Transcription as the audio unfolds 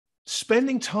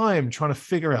spending time trying to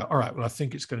figure out, all right, well, I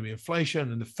think it's going to be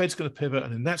inflation and the Fed's going to pivot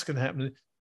and then that's going to happen.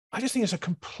 I just think it's a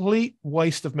complete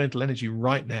waste of mental energy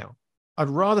right now. I'd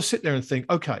rather sit there and think,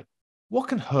 okay, what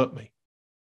can hurt me?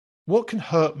 What can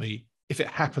hurt me if it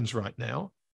happens right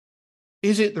now?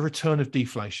 Is it the return of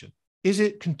deflation? Is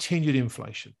it continued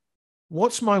inflation?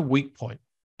 What's my weak point?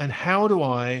 And how do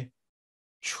I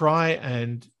try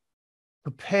and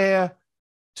prepare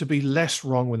to be less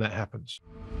wrong when that happens?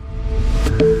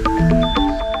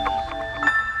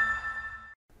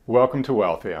 Welcome to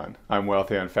Wealthion. I'm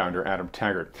Wealthion founder Adam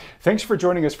Taggart. Thanks for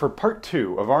joining us for part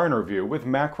 2 of our interview with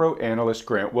macro analyst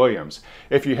Grant Williams.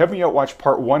 If you haven't yet watched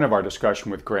part 1 of our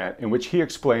discussion with Grant, in which he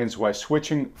explains why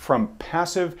switching from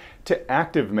passive to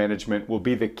active management will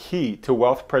be the key to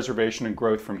wealth preservation and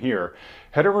growth from here,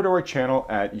 head over to our channel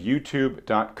at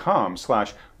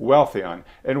youtube.com/Wealthion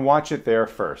and watch it there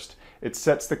first. It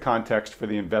sets the context for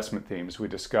the investment themes we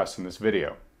discuss in this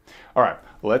video. All right,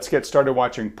 let's get started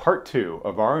watching part 2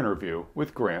 of our interview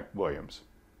with Grant Williams.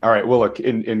 All right, well, look,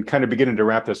 in kind of beginning to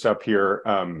wrap this up here,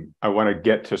 I want to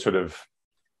get to sort of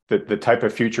the type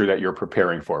of future that you're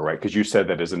preparing for, right? Because you said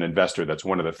that as an investor, that's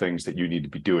one of the things that you need to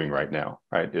be doing right now,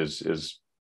 right? Is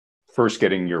first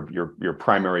getting your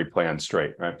primary plan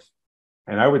straight, right?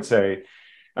 And I would say,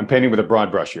 I'm painting with a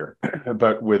broad brush here,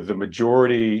 but with the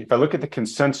majority, if I look at the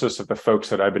consensus of the folks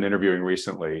that I've been interviewing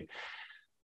recently,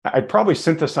 I'd probably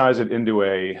synthesize it into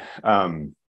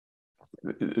the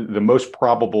most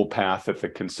probable path that the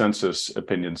consensus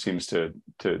opinion seems to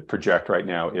project right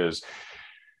now is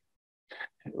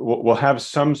we'll have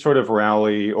some sort of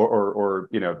rally or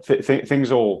you know,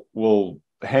 things will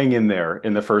hang in there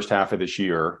in the first half of this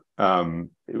year.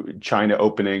 China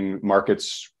opening,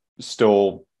 markets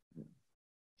still,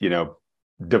 you know,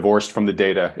 divorced from the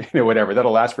data, you know, whatever,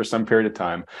 that'll last for some period of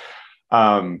time.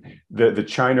 The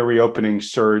China reopening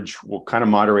surge will kind of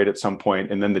moderate at some point,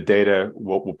 and then the data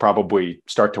will probably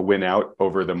start to win out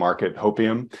over the market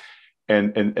hopium,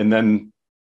 and then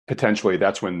potentially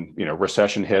that's when, you know,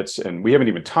 recession hits. And we haven't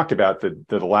even talked about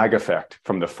the lag effect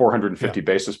from the 450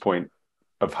 basis point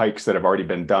of hikes that have already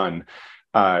been done,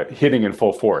 hitting in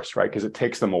full force, right? Because it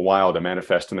takes them a while to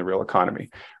manifest in the real economy,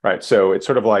 right? So it's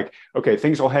sort of like, okay,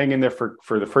 things will hang in there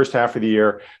for the first half of the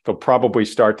year. They'll probably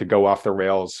start to go off the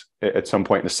rails at some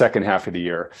point in the second half of the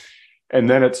year. And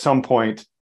then at some point,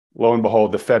 lo and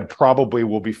behold, the Fed probably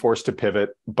will be forced to pivot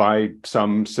by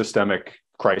some systemic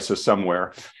crisis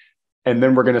somewhere. And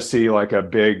then we're going to see like a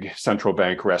big central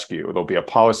bank rescue. There'll be a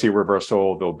policy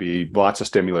reversal. There'll be lots of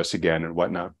stimulus again and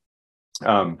whatnot.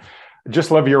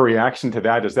 Just love your reaction to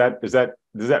that. Does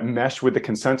that mesh with the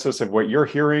consensus of what you're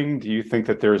hearing? Do you think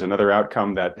that there's another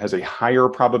outcome that has a higher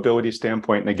probability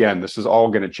standpoint? And again, this is all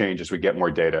going to change as we get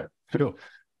more data. Sure.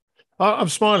 I'm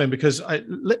smiling because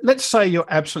let's say you're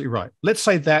absolutely right. Let's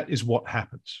say that is what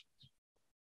happens.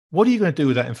 What are you going to do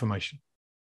with that information?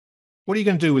 What are you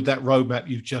going to do with that roadmap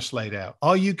you've just laid out?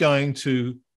 Are you going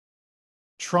to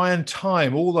try and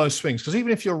time all those swings? Because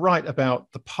even if you're right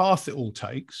about the path it all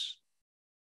takes,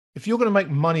 if you're going to make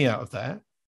money out of that,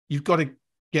 you've got to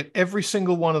get every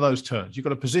single one of those turns. You've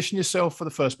got to position yourself for the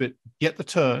first bit, get the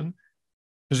turn,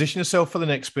 position yourself for the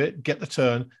next bit, get the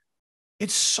turn.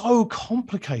 It's so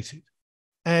complicated.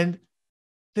 And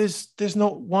there's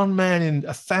not one man in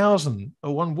 1,000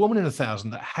 or one woman in 1,000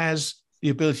 that has the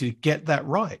ability to get that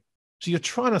right. So you're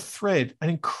trying to thread an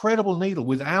incredible needle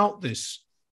without this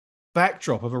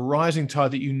backdrop of a rising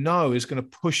tide that you know is going to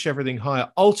push everything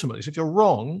higher. Ultimately, so if you're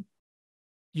wrong,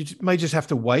 you may just have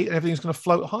to wait and everything's going to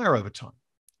float higher over time,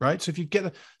 right? So if you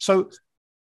get so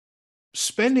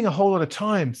spending a whole lot of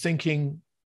time thinking,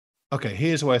 okay,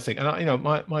 here's the way I think. And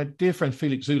my dear friend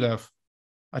Felix Zulauf,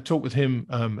 I talked with him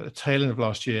at the tail end of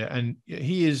last year, and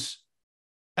he is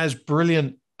as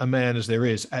brilliant a man as there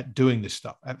is at doing this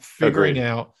stuff, at figuring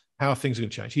out how things are going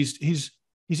to change. He's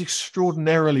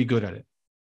extraordinarily good at it.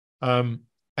 And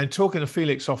talking to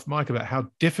Felix off mic about how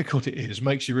difficult it is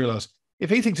makes you realize if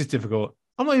he thinks it's difficult,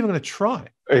 I'm not even going to try.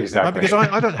 Exactly. Right? Because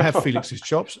I don't have Felix's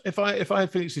chops. If I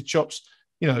had Felix's chops,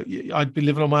 you know, I'd be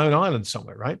living on my own island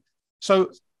somewhere, right?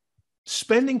 So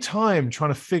spending time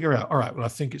trying to figure out, all right, well, I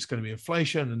think it's going to be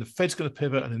inflation and the Fed's going to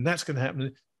pivot and then that's going to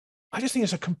happen. I just think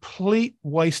it's a complete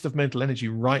waste of mental energy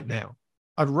right now.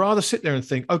 I'd rather sit there and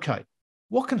think, okay,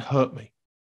 what can hurt me?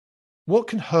 What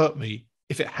can hurt me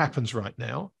if it happens right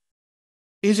now?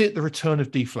 Is it the return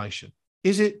of deflation?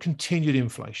 Is it continued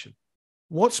inflation?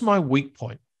 What's my weak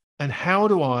point? And how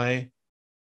do I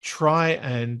try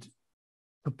and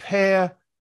prepare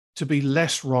to be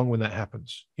less wrong when that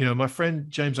happens? You know, my friend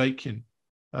James Aitken,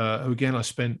 who again I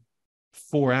spent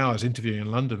 4 hours interviewing in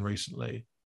London recently,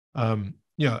 you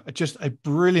just a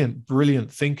brilliant,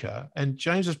 brilliant thinker. And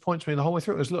James's point to me the whole way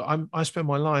through was, look, I spend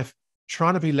my life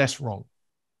trying to be less wrong.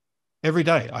 Every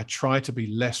day I try to be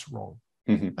less wrong.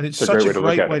 Mm-hmm. And it's such a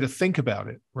great way to think about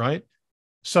it, right?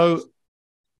 So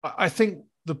I think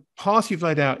the path you've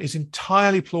laid out is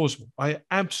entirely plausible. I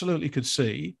absolutely could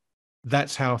see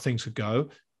that's how things could go.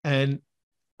 And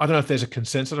I don't know if there's a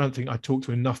consensus. I don't think I talked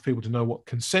to enough people to know what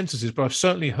consensus is, but I've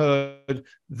certainly heard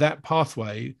that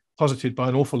pathway posited by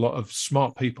an awful lot of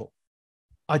smart people.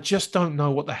 I just don't know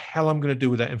what the hell I'm going to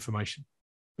do with that information,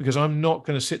 because I'm not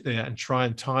going to sit there and try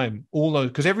and time all those,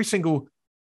 because every single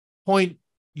point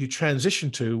you transition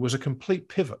to was a complete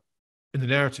pivot in the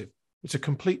narrative. It's a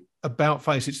complete about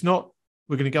face. It's not,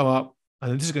 we're going to go up and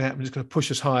then this is going to happen. It's going to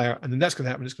push us higher. And then that's going to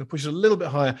happen. It's going to push us a little bit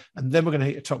higher. And then we're going to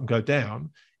hit the top and go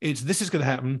down. It's, this is going to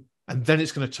happen. And then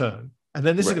it's going to turn. And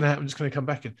then this is going to happen. It's going to come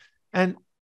back in. And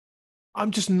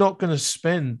I'm just not going to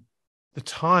spend the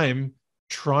time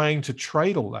trying to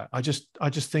trade all that. I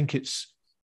just think it's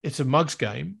a mug's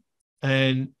game.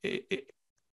 And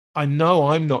I know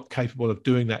I'm not capable of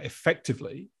doing that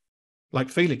effectively like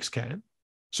Felix can.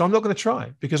 So I'm not going to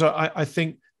try, because I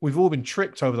think we've all been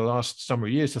tricked over the last number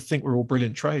of years to think we're all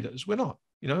brilliant traders. We're not.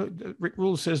 Rick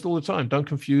Rule says all the time, don't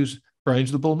confuse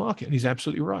brains with the bull market. And he's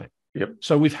absolutely right. Yep.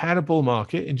 So we've had a bull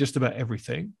market in just about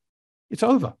everything. It's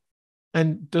over.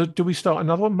 And do we start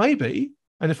another one? Maybe.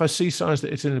 And if I see signs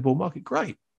that it's in a bull market,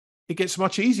 great. It gets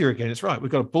much easier again. It's right.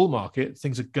 We've got a bull market.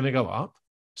 Things are going to go up.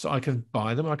 So I can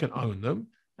buy them. I can own them.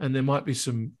 And there might be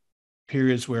some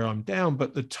periods where I'm down,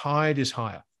 but the tide is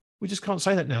higher. We just can't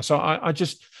say that now. So I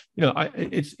just,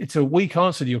 it's a weak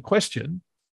answer to your question,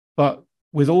 but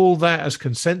with all that as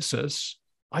consensus,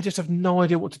 I just have no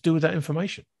idea what to do with that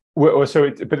information. Well,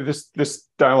 but this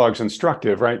dialogue's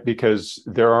instructive, right? Because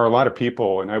there are a lot of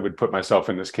people, and I would put myself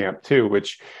in this camp too,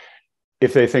 which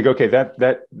if they think, okay,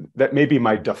 that may be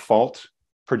my default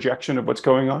projection of what's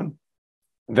going on,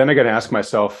 then I got to ask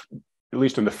myself, at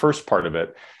least in the first part of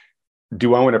it,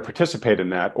 do I want to participate in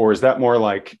that? Or is that more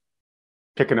like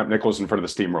picking up nickels in front of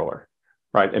the steamroller,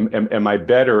 right? Am I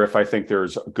better if I think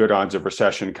there's good odds of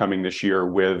recession coming this year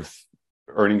with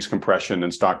earnings compression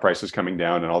and stock prices coming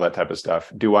down and all that type of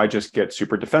stuff? Do I just get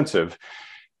super defensive?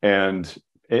 And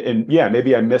yeah,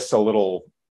 maybe I miss a little,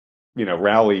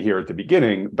 rally here at the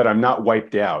beginning, but I'm not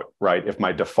wiped out, right? If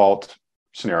my default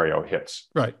scenario hits.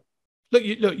 Right. Look,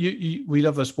 we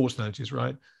love those sports analogies,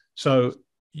 right? So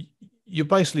you're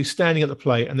basically standing at the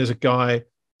plate and there's a guy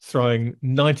throwing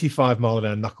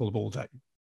 95-mile-an-hour knuckleballs at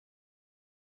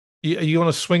you. You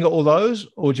want to swing at all those,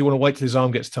 or do you want to wait till his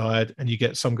arm gets tired and you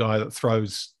get some guy that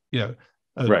throws, a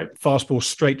fastball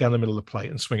straight down the middle of the plate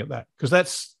and swing at that? Because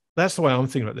that's the way I'm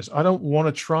thinking about this. I don't want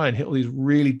to try and hit all these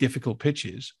really difficult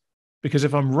pitches, because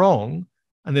if I'm wrong,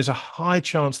 and there's a high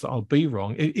chance that I'll be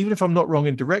wrong, even if I'm not wrong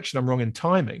in direction, I'm wrong in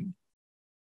timing.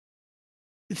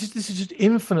 This is just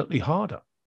infinitely harder.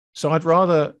 So I'd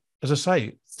rather, as I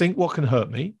say, think what can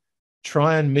hurt me,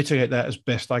 try and mitigate that as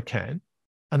best I can,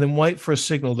 and then wait for a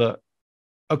signal that,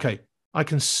 okay, I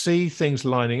can see things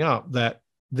lining up, that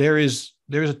there is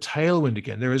a tailwind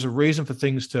again. There is a reason for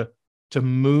things to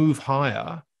move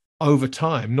higher over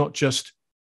time, not just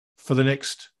for the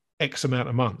next X amount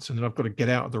of months. And then I've got to get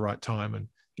out at the right time and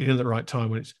get in at the right time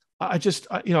when it's, like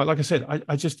I said,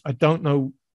 I don't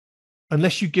know,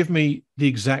 unless you give me the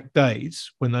exact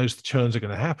dates when those churns are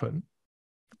going to happen.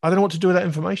 I don't know what to do with that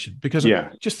information, because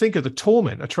just think of the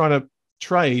torment of trying to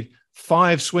trade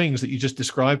 5 swings that you just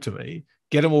described to me,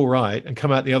 get them all right, and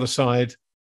come out the other side,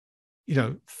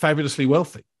 fabulously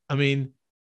wealthy. I mean,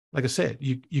 like I said,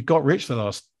 you got rich the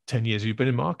last 10 years. You've been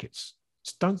in markets.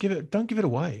 Just don't give it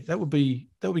away. That would be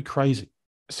crazy.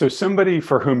 So somebody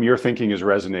for whom your thinking is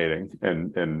resonating,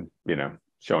 and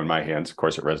showing my hands, of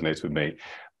course, it resonates with me.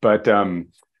 But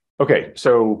okay,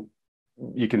 so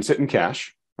you can sit in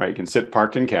cash. Right, you can sit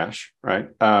parked in cash, right?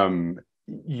 As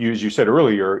you said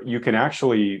earlier, you can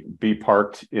actually be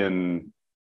parked in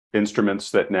instruments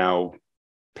that now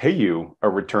pay you a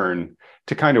return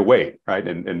to kind of wait, right?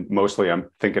 And mostly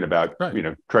I'm thinking about,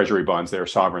 treasury bonds there,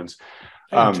 sovereigns.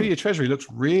 Hey, your treasury looks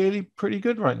really pretty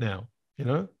good right now,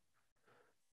 It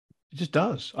just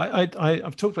does.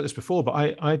 I've talked about this before, but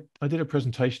I did a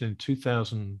presentation in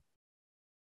 2000,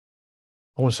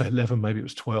 I want to say 11, maybe it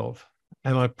was 12.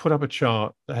 And I put up a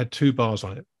chart that had 2 bars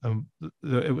on it.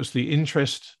 It was the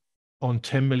interest on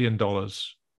 $10 million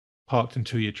parked in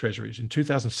 2-year treasuries in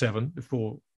 2007,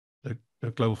 before the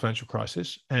global financial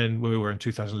crisis, and where we were in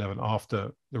 2011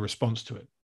 after the response to it.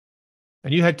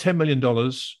 And you had $10 million,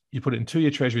 you put it in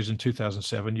 2-year treasuries in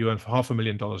 2007, you earned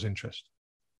 $500,000 interest.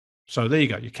 So there you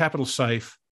go. Your capital's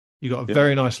safe. You got a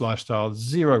very nice lifestyle,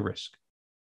 0 risk.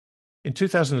 In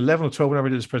 2011 or 12, whenever I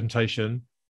did this presentation,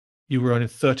 you were earning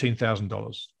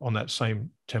 $13,000 on that same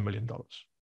 $10 million,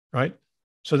 right?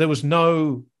 So there was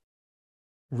no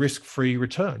risk-free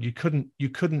return.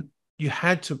 You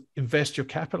had to invest your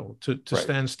capital to Right.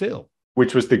 stand still.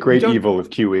 Which was the great evil of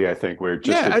QE, I think, where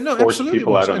just it forced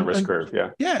people out on the risk curve.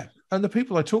 Yeah. Yeah. And the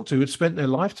people I talked to had spent their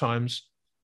lifetimes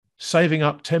saving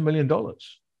up $10 million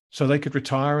so they could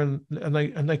retire, and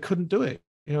they couldn't do it.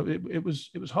 It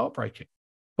was heartbreaking.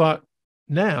 But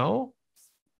now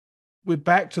we're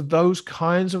back to those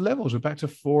kinds of levels. We're back to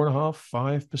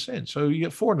 4.5%, 5%. So you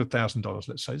get $400,000,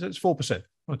 let's say. That's 4%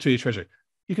 on a 2-year treasury.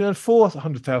 You can earn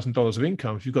 $400,000 of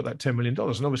income if you've got that $10 million.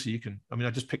 And obviously you can, I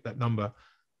just picked that number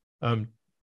out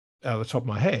of the top of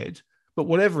my head, but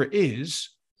whatever it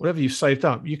is, whatever you've saved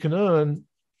up, you can earn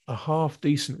a half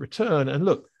decent return. And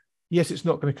look, yes, it's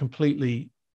not going to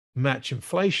completely match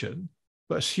inflation,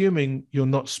 but assuming you're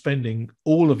not spending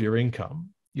all of your income,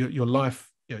 your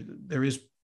life, there is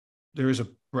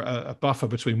a buffer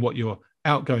between what your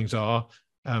outgoings are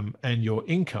and your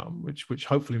income, which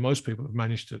hopefully most people have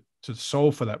managed to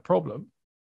solve for that problem.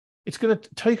 It's going to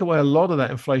take away a lot of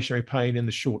that inflationary pain in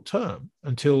the short term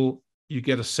until you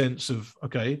get a sense of,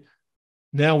 okay,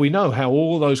 now we know how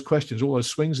all those questions, all those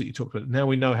swings that you talked about, now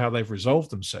we know how they've resolved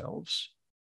themselves.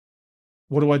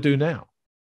 What do I do now?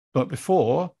 But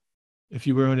before, if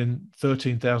you were earning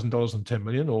 $13,000 on 10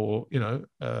 million or,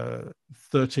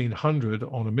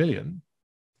 $1,300 on $1 million,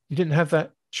 you didn't have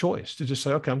that choice to just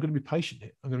say, okay, I'm going to be patient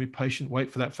here. I'm going to be patient,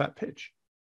 wait for that fat pitch.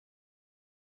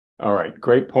 All right,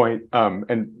 great point.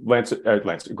 And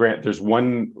Grant, there's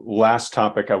one last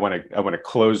topic I want to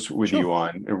close with you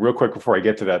on. And real quick before I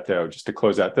get to that, though, just to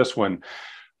close out this one,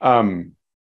 in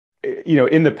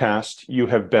the past, you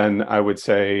have been, I would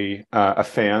say, a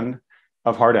fan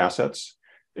of hard assets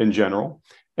in general.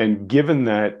 And given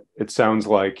that it sounds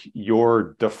like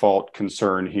your default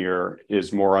concern here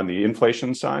is more on the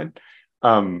inflation side,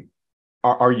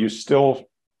 are you still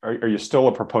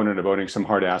a proponent of owning some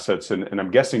hard assets? And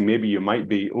I'm guessing maybe you might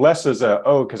be less as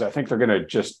because I think they're going to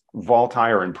just vault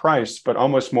higher in price, but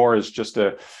almost more as just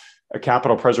a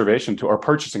capital preservation tool or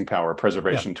purchasing power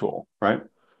preservation tool, right?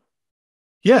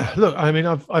 Yeah, look,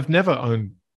 I've never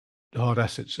owned hard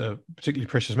assets, particularly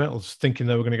precious metals, thinking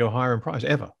they were going to go higher in price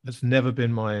ever. That's never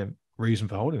been my reason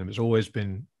for holding them. It's always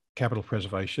been capital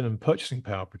preservation and purchasing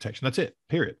power protection. That's it,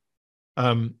 period.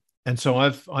 And so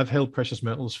I've held precious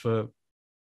metals for,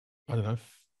 I don't know,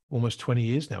 almost 20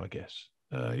 years now, I guess.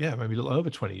 Maybe a little over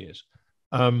 20 years.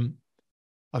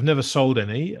 I've never sold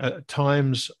any. At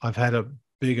times I've had a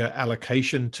bigger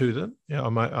allocation to them.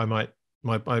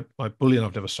 My bullion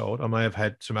I've never sold. I may have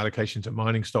had some allocation to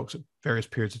mining stocks at various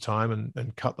periods of time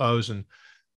and cut those and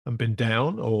been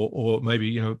down, or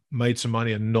maybe, made some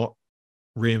money and not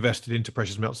reinvested into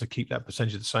precious metals to keep that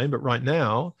percentage the same. But right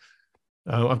now,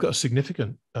 I've got a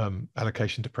significant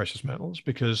allocation to precious metals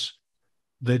because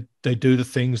they do the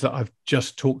things that I've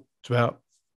just talked about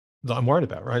that I'm worried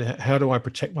about, right? How do I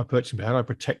protect my purchasing power? How do I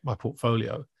protect my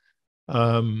portfolio?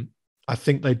 I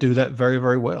think they do that very,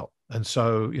 very well. And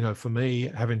so, for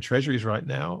me, having treasuries right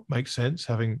now makes sense.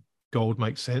 Having gold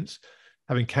makes sense.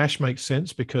 Having cash makes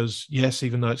sense because, yes,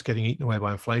 even though it's getting eaten away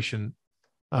by inflation,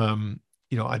 I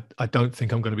don't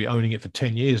think I'm going to be owning it for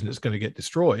 10 years and it's going to get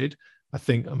destroyed. I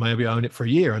think I maybe own it for a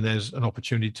year and there's an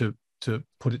opportunity to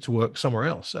put it to work somewhere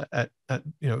else at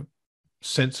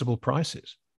sensible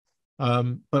prices.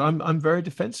 But I'm very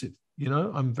defensive.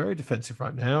 I'm very defensive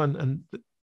right now. And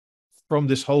from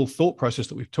this whole thought process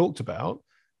that we've talked about,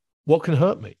 what can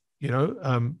hurt me?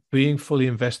 Being fully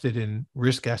invested in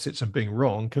risk assets and being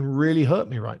wrong can really hurt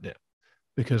me right now,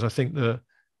 because I think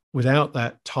without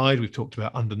that tide we've talked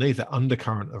about underneath, that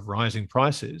undercurrent of rising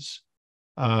prices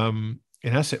in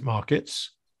asset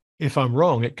markets, if I'm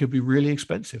wrong, it could be really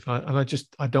expensive. And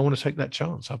I don't want to take that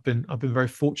chance. I've been very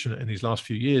fortunate in these last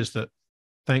few years that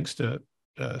thanks to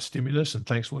stimulus and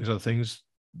thanks to all these other things,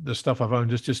 the stuff I've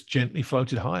owned has just gently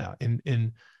floated higher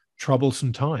in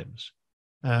troublesome times.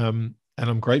 And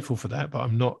I'm grateful for that, but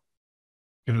I'm not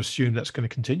going to assume that's going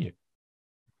to continue.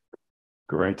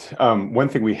 Great. One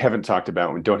thing we haven't talked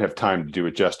about, we don't have time to do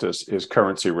it justice, is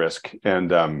currency risk.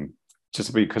 And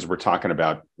just because we're talking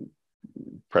about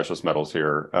precious metals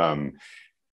here,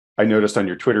 I noticed on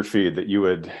your Twitter feed that you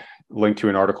had linked to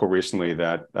an article recently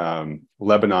that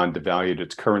Lebanon devalued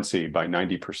its currency by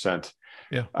 90%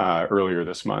 earlier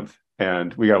this month.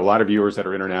 And we got a lot of viewers that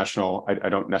are international. I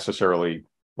don't necessarily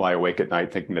lie awake at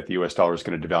night thinking that the US dollar is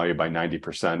going to devalue by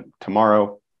 90%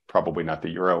 tomorrow, probably not the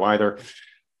euro either.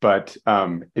 But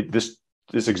this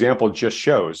this example just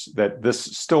shows that this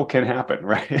still can happen,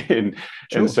 right? And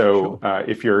Sure, so sure.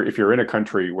 if you're in a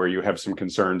country where you have some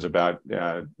concerns about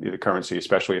the currency,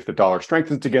 especially if the dollar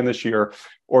strengthens again this year,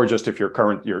 or just if your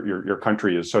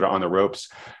country is sort of on the ropes,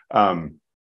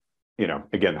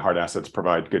 again, hard assets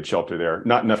provide good shelter there.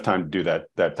 Not enough time to do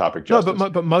that topic No, justice.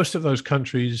 but most of those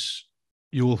countries,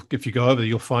 if you go over there,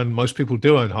 you'll find most people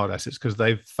do own hard assets because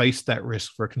they've faced that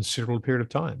risk for a considerable period of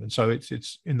time. And so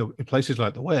it's in places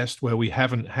like the West where we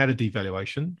haven't had a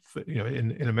devaluation,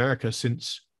 in America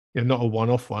since, not a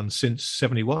one-off one since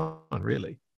 71,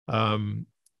 really.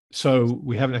 So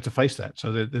we haven't had to face that.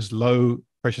 So there's low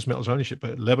precious metals ownership.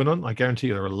 But Lebanon, I guarantee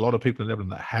you, there are a lot of people in Lebanon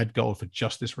that had gold for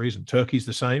just this reason. Turkey's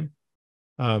the same.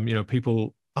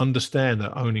 People understand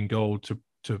that owning gold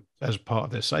to as part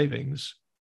of their savings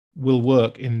will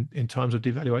work in times of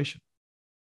devaluation.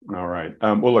 All right.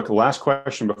 Well, look, the last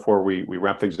question before we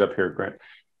wrap things up here, Grant,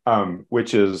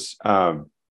 which is, like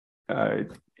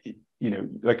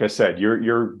I said,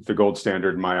 you're the gold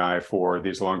standard in my eye for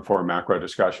these long form macro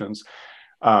discussions.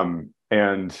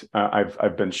 And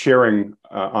I've been sharing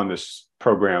on this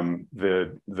program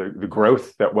the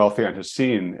growth that Wealthion has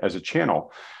seen as a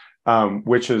channel,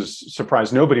 which has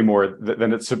surprised nobody more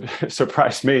than it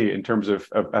surprised me in terms of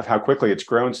how quickly it's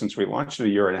grown since we launched it a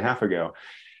year and a half ago.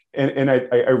 And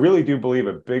I really do believe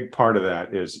a big part of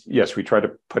that is, yes, we try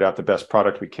to put out the best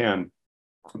product we can,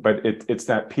 but it's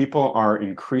that people are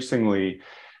increasingly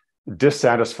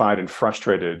dissatisfied and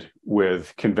frustrated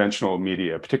with conventional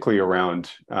media, particularly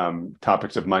around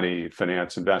topics of money,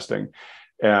 finance, investing,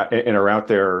 and are out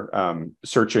there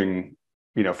searching,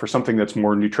 for something that's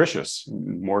more nutritious,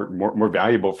 more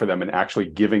valuable for them, and actually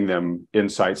giving them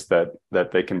insights that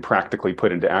they can practically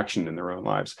put into action in their own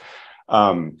lives.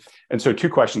 And so 2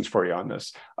 questions for you on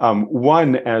this.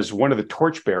 One, as one of the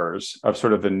torchbearers of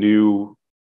sort of the new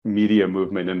media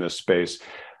movement in this space,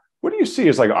 what do you see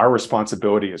as like our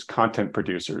responsibility as content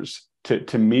producers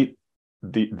to meet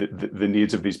the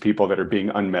needs of these people that are being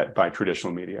unmet by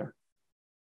traditional media?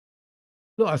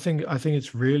 Look, I think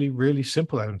it's really, really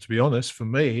simple, Adam. To be honest, for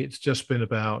me, it's just been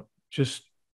about just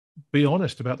be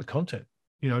honest about the content.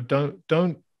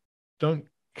 Don't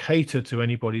cater to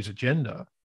anybody's agenda.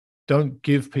 Don't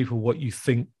give people what you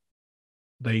think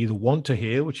they either want to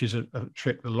hear, which is a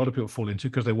trick that a lot of people fall into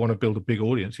because they want to build a big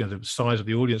audience. The size of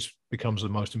the audience becomes the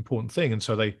most important thing, and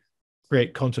so they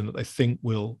create content that they think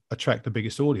will attract the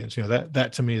biggest audience.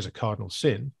 That to me is a cardinal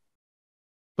sin.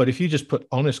 But if you just put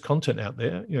honest content out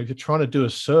there, if you're trying to do a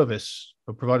service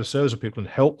or provide a service to people and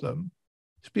help them,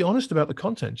 just be honest about the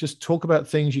content. Just talk about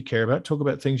things you care about, talk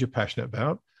about things you're passionate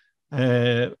about,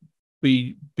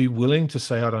 be willing to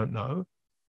say, I don't know,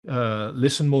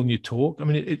 listen more than you talk. I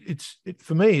mean,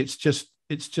 for me, it's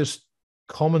just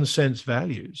common sense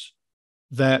values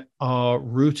that are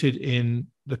rooted in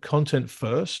the content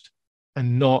first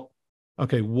and not,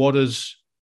 okay, what does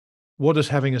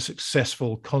having a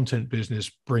successful content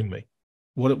business bring me?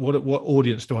 What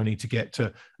audience do I need to get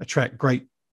to attract great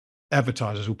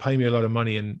advertisers who pay me a lot of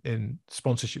money in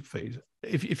sponsorship fees?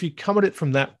 If you come at it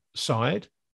from that side,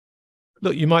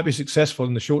 look, you might be successful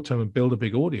in the short term and build a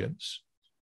big audience.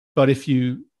 But if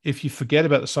you forget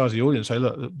about the size of the audience, say,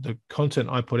 look, the content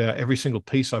I put out, every single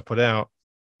piece I put out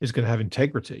is going to have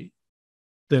integrity,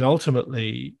 then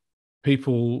ultimately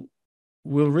people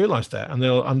will realize that and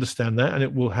they'll understand that, and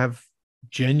it will have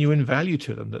genuine value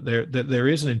to them, that there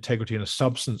is an integrity and a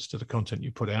substance to the content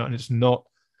you put out, and it's not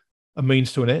a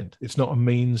means to an end. It's not a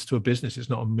means to a business. It's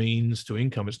not a means to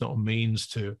income. It's not a means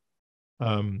to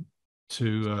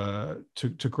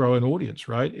grow an audience,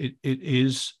 right? It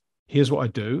is, here's what I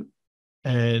do,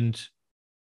 and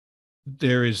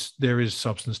there is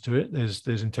substance to it.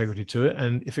 There's integrity to it,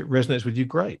 and if it resonates with you,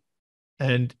 great.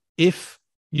 And if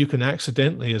you can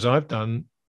accidentally, as I've done,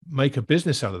 make a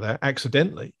business out of that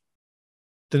accidentally,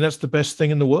 then that's the best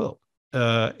thing in the world.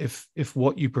 If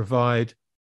what you provide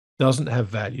doesn't have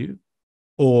value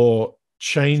or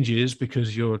changes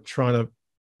because you're trying to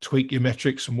tweak your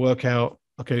metrics and work out,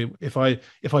 okay, if I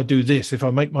do this, if I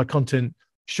make my content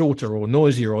shorter or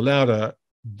noisier or louder,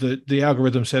 the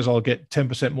algorithm says I'll get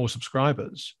 10% more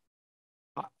subscribers.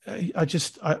 I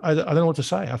don't know what to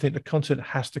say. I think the content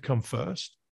has to come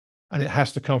first, and it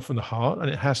has to come from the heart, and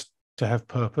it has to have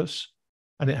purpose,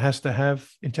 and it has to have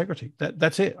integrity.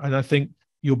 That's it. And I think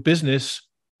your business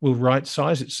will right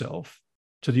size itself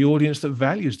to the audience that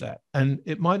values that. And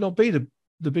it might not be the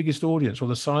biggest audience or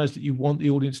the size that you want the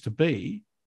audience to be,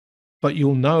 but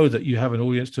you'll know that you have an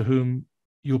audience to whom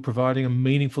you're providing a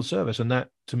meaningful service. And that,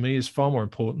 to me, is far more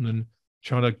important than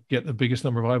trying to get the biggest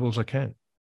number of eyeballs I can.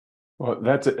 Well,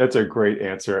 that's a great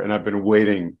answer, and I've been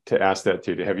waiting to ask that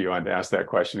to have you on to ask that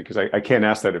question, because I can't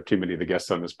ask that of too many of the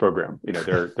guests on this program. You know,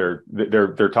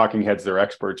 they're talking heads, they're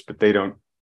experts, but they're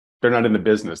not in the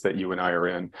business that you and I are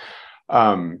in.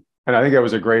 And I think that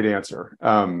was a great answer.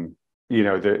 You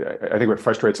know, I think what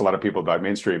frustrates a lot of people about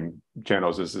mainstream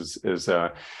channels is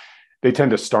they tend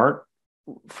to start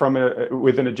from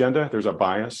with an agenda. There's a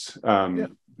bias.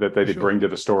 That they bring to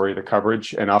the story, the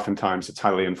coverage, and oftentimes it's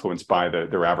highly influenced by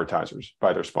their advertisers,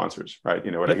 by their sponsors, right? You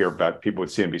know, what I hear about people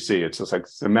with CNBC, it's just like,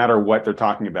 no matter what they're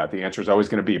talking about, the answer is always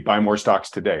going to be buy more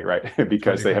stocks today, right?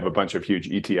 Because they have a bunch of huge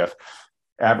ETF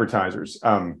advertisers.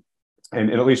 And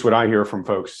at least what I hear from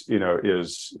folks, you know,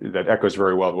 is that echoes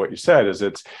very well what you said, is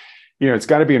it's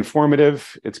got to be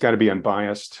informative, it's got to be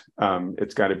unbiased,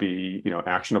 it's got to be,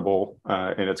 actionable,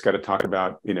 and it's got to talk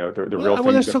about, the real things.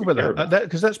 Well, let's talk about that,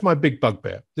 because that's my big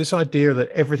bugbear. This idea that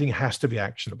everything has to be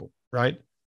actionable, right?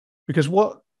 Because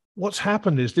what's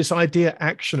happened is this idea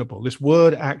actionable, this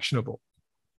word actionable.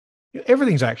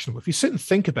 Everything's actionable. If you sit and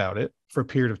think about it for a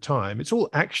period of time, it's all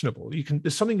actionable.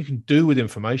 There's something you can do with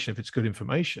information if it's good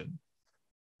information.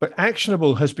 But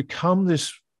actionable has become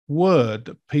this word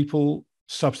that people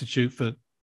substitute for,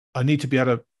 I need to be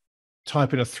able to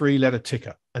type in a 3-letter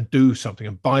ticker and do something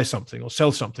and buy something or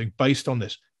sell something based on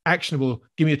this. Actionable,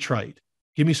 give me a trade,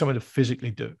 give me something to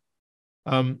physically do.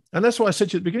 And that's what I said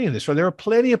to you at the beginning of this. So there are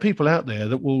plenty of people out there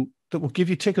that will give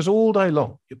you tickers all day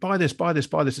long. You buy this,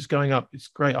 it's going up, it's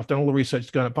great. I've done all the research,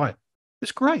 it's going up, buy it.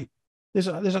 It's great. There's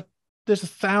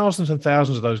thousands and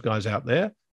thousands of those guys out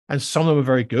there, and some of them are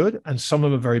very good and some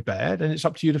of them are very bad. And it's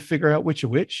up to you to figure out which are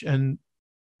which. And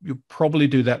you'll probably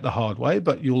do that the hard way,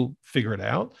 but you'll figure it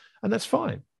out, and that's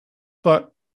fine.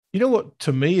 But you know what,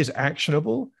 to me, is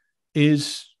actionable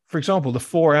is, for example, the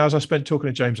 4 hours I spent talking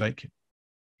to James Aitken.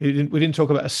 We didn't talk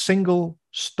about a single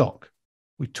stock.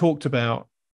 We talked about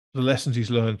the lessons he's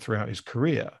learned throughout his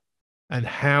career and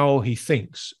how he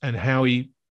thinks and how he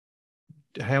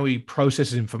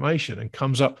processes information and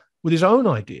comes up with his own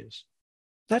ideas.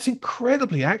 That's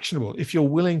incredibly actionable if you're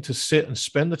willing to sit and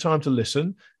spend the time to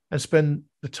listen and spend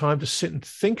the time to sit and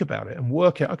think about it and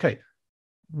work out, okay,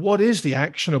 what is the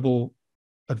actionable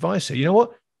advice here? You know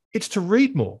what? It's to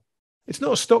read more. It's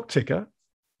not a stock ticker.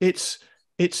 It's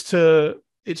to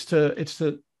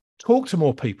talk to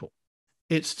more people.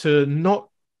 It's to not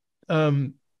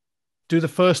do the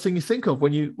first thing you think of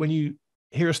when you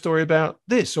hear a story about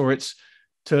this, or it's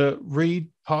to read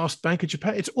past Bank of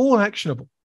Japan. It's all actionable.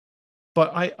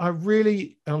 But I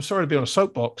really, and I'm sorry to be on a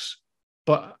soapbox,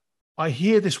 but I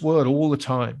hear this word all the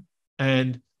time,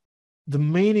 and the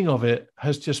meaning of it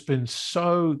has just been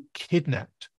so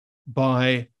kidnapped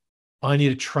by, I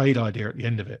need a trade idea at the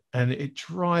end of it. And it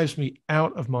drives me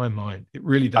out of my mind. It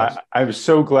really does. I was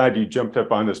so glad you jumped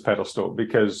up on this pedestal,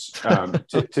 because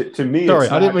to me, sorry,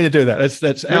 I didn't mean to do that.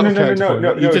 That's out of character.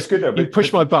 No, it's good though. You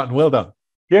pushed my button. Well done.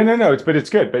 Yeah, no, it's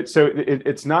good. But so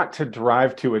it's not to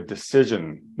drive to a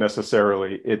decision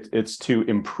necessarily. It's to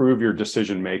improve your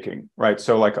decision making, right?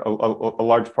 So like a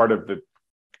large part of the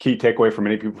key takeaway for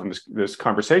many people from this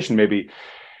conversation may be,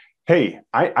 hey,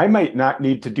 I might not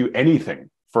need to do anything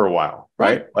for a while,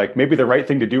 right? Like maybe the right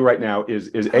thing to do right now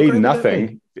is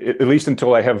nothing, at least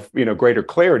until I have greater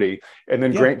clarity. And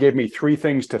then Grant gave me 3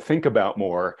 things to think about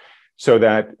more, so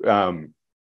that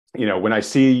when I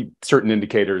see certain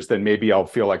indicators, then maybe I'll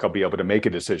feel like I'll be able to make a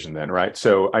decision then, right?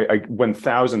 So I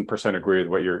 1000% agree with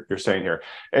what you're saying here.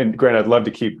 And Grant, I'd love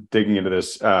to keep digging into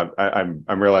this. I'm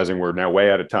realizing we're now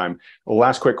way out of time.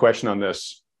 Last quick question on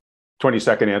this,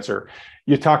 20-second answer.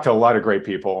 You talk to a lot of great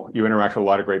people. You interact with a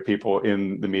lot of great people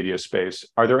in the media space.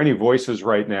 Are there any voices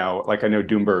right now? Like I know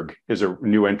Doomberg is a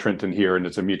new entrant in here, and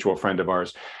it's a mutual friend of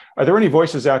ours. Are there any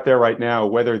voices out there right now,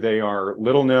 whether they are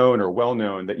little known or well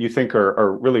known, that you think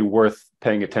are really worth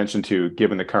paying attention to,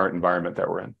 given the current environment that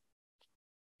we're in?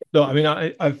 No, I mean,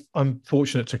 I'm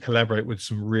fortunate to collaborate with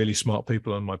some really smart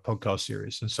people on my podcast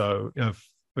series, and so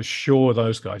for sure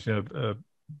those guys,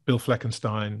 Bill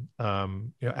Fleckenstein,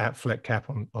 at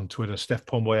FleckCap on Twitter. Steph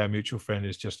Pomboy, our mutual friend,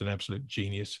 is just an absolute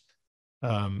genius,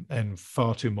 and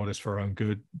far too modest for her own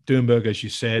good. Doomberg, as you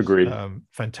said,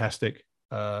 fantastic.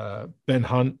 Ben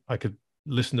Hunt, I could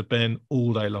listen to Ben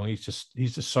all day long. He's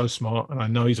just so smart, and I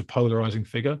know he's a polarizing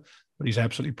figure, but he's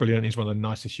absolutely brilliant. He's one of the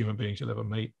nicest human beings you'll ever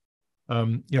meet.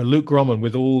 Luke Grumman,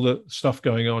 with all the stuff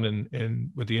going on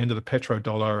in with the end of the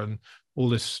petrodollar and all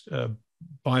this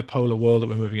bipolar world that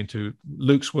we're moving into,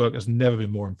 Luke's work has never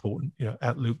been more important.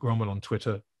 At Luke Grumman on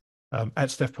Twitter,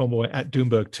 at Steph Pomboy, at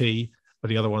Doomberg T for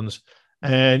the other ones.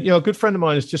 And a good friend of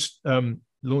mine is just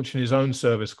launching his own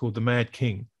service called The Mad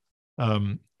King,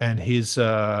 and his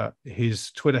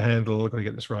Twitter handle, I've got to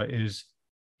get this right, is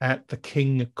at the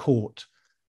King Court.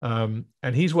 And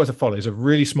he's worth a follow. He's a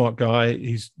really smart guy.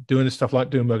 He's doing this stuff like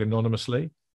Doomberg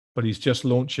anonymously, but he's just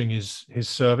launching his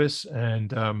service,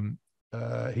 and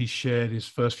he shared his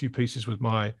first few pieces with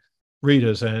my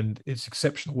readers, and it's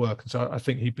exceptional work. And so I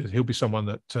think he'll be someone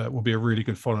that will be a really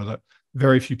good follow that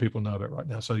very few people know about right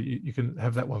now. So you can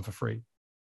have that one for free.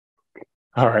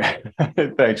 All right,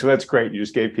 thanks. So that's great. You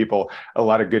just gave people a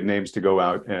lot of good names to go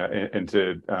out and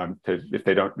to if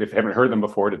they haven't heard them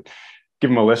before, to give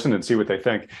them a listen and see what they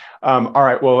think. All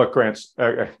right. Well, look, Grant,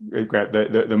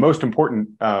 the most important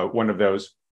one of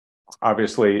those,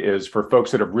 obviously, is for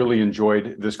folks that have really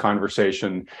enjoyed this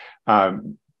conversation.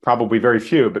 Probably very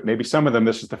few, but maybe some of them,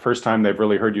 this is the first time they've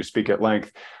really heard you speak at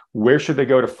length. Where should they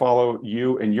go to follow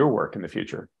you and your work in the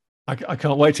future? I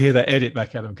can't wait to hear that edit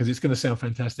back at them, because it's going to sound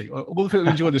fantastic. All the people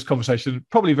who enjoyed this conversation,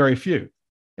 probably very few.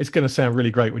 It's going to sound really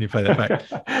great when you play that back.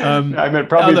 I meant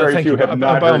probably very few have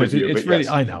not heard of you. It's really,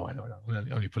 yes. I know.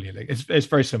 I'm only pulling a leg. It's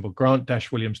very simple.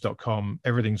 Grant-Williams.com.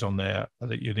 Everything's on there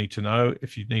that you need to know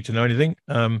if you need to know anything.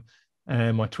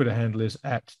 And my Twitter handle is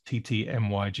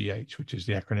 @TTMYGH, which is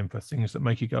the acronym for things that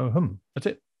make you go, That's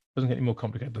it. Doesn't get any more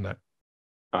complicated than that.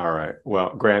 All right.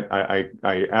 Well, Grant, I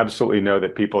absolutely know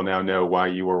that people now know why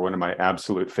you were one of my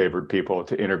absolute favorite people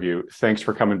to interview. Thanks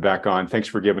for coming back on. Thanks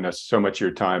for giving us so much of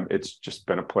your time. It's just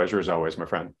been a pleasure as always, my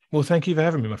friend. Well, thank you for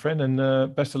having me, my friend,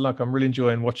 and best of luck. I'm really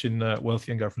enjoying watching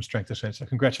Wealthion go from strength to strength. So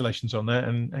congratulations on that,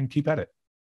 and keep at it.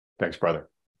 Thanks, brother.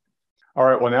 All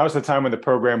right. Well, now is the time in the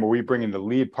program where we bring in the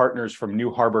lead partners from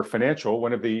New Harbor Financial,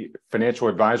 one of the financial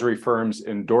advisory firms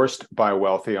endorsed by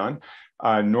Wealthion.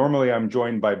 Normally, I'm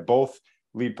joined by both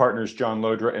lead partners, John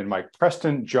Lodra and Mike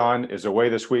Preston. John is away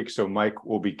this week, so Mike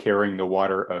will be carrying the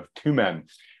water of two men.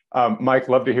 Mike,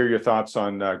 love to hear your thoughts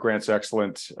on Grant's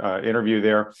excellent interview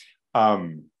there.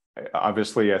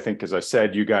 Obviously, I think, as I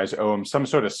said, you guys owe him some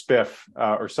sort of spiff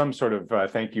or some sort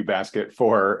of thank you basket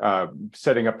for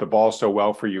setting up the ball so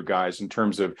well for you guys in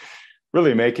terms of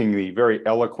really making the very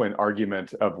eloquent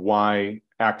argument of why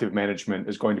active management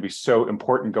is going to be so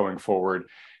important going forward.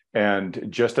 And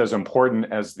just as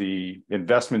important as the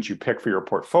investments you pick for your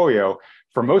portfolio,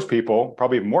 for most people,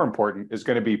 probably more important, is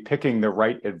going to be picking the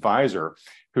right advisor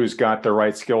who's got the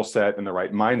right skill set and the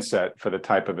right mindset for the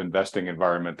type of investing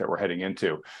environment that we're heading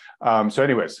into. So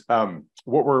anyways,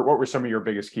 what were some of your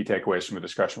biggest key takeaways from the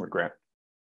discussion with Grant?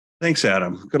 Thanks,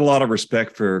 Adam. Got a lot of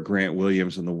respect for Grant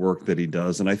Williams and the work that he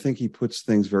does. And I think he puts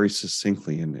things very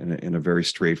succinctly in a very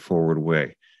straightforward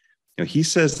way. You know, he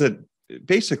says that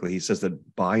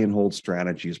buy and hold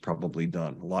strategy is probably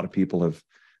done. A lot of people have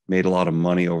made a lot of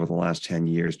money over the last 10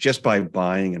 years just by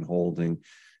buying and holding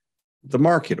the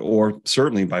market, or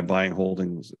certainly by buying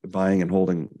and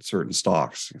holding certain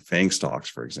stocks, FANG stocks,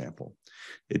 for example.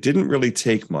 It didn't really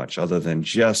take much other than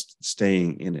just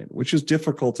staying in it, which is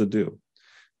difficult to do.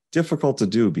 Difficult to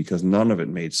do because none of it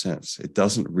made sense. It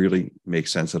doesn't really make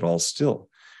sense at all still.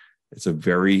 It's a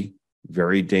very,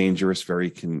 very dangerous, very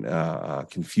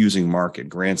confusing market.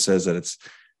 Grant says that it's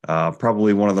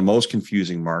probably one of the most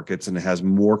confusing markets, and it has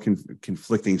more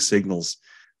conflicting signals,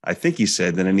 I think he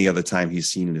said, than any other time he's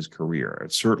seen in his career. I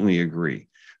certainly agree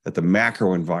that the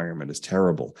macro environment is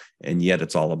terrible, and yet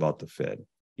it's all about the Fed.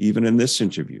 Even in this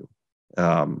interview,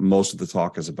 most of the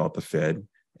talk is about the Fed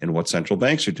and what central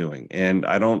banks are doing, and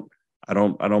I don't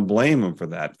blame him for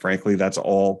that. Frankly, that's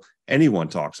all anyone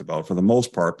talks about for the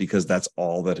most part, because that's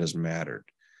all that has mattered.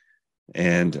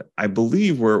 And I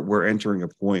believe we're entering a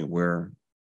point where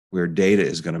data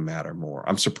is going to matter more.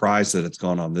 I'm surprised that it's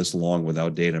gone on this long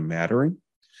without data mattering,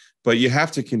 but you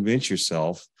have to convince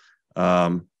yourself.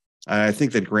 I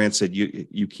think that Grant said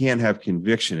you can't have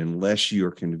conviction unless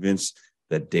you're convinced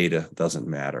that data doesn't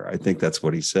matter. I think that's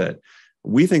what he said.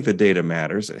 We think the data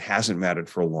matters. It hasn't mattered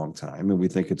for a long time, and we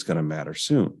think it's going to matter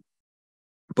soon.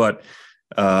 But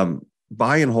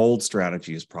buy and hold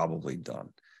strategy is probably done.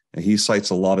 And he cites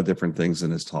a lot of different things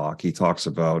in his talk. He talks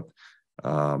about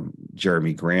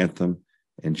Jeremy Grantham,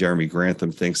 and Jeremy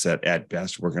Grantham thinks that at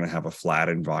best we're going to have a flat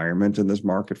environment in this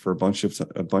market for a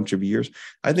bunch of years.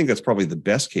 I think that's probably the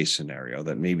best case scenario,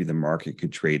 that maybe the market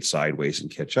could trade sideways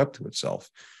and catch up to itself.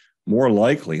 More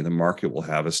likely, the market will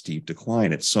have a steep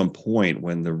decline at some point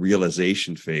when the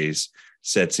realization phase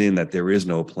sets in that there is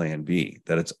no plan B,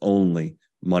 that it's only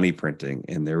money printing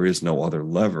and there is no other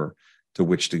lever to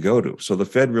which to go to. So the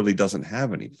Fed really doesn't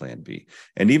have any plan B.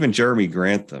 And even Jeremy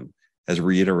Grantham has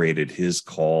reiterated his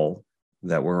call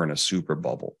that we're in a super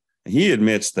bubble. And he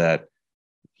admits that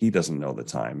he doesn't know the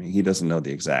timing. He doesn't know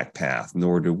the exact path,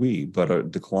 nor do we. But a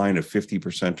decline of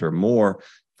 50% or more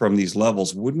from these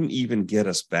levels wouldn't even get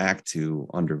us back to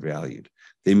undervalued.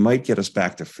 They might get us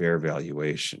back to fair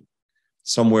valuation.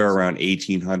 somewhere around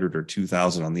 1,800 or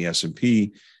 2,000 on the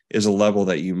S&P is a level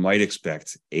that you might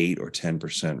expect 8 or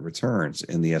 10% returns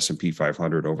in the S&P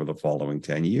 500 over the following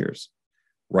 10 years.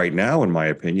 Right now, in my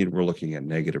opinion, we're looking at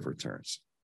negative returns.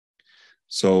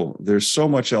 So there's so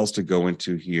much else to go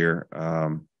into here.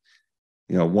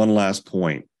 One last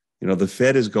point. The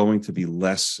Fed is going to be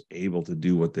less able to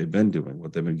do what they've been doing,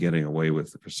 what they've been getting away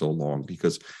with for so long,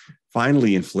 because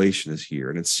finally inflation is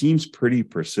here and it seems pretty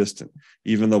persistent,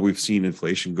 even though we've seen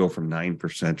inflation go from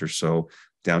 9% or so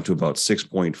down to about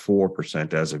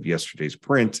 6.4% as of yesterday's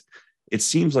print. It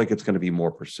seems like it's going to be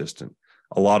more persistent.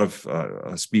 A lot of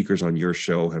speakers on your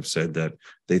show have said that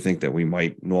they think that we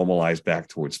might normalize back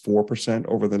towards 4%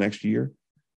 over the next year.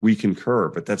 We concur,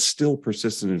 but that's still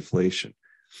persistent inflation.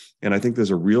 And I think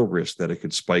there's a real risk that it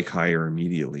could spike higher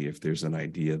immediately if there's an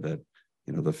idea that,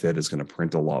 the Fed is going to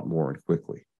print a lot more and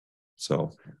quickly.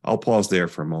 So I'll pause there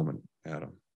for a moment,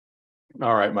 Adam.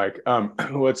 All right, Mike.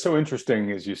 What's so interesting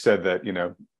is you said that,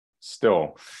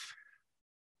 still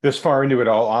this far into it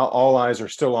all eyes are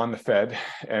still on the Fed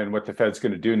and what the Fed's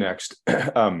going to do next.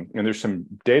 And there's some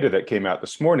data that came out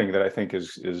this morning that I think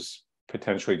is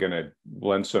potentially going to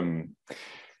lend some,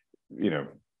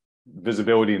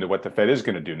 visibility into what the Fed is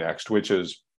going to do next, which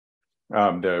is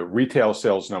the retail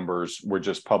sales numbers were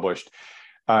just published.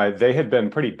 They had been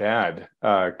pretty bad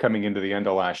coming into the end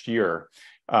of last year.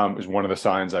 Is one of the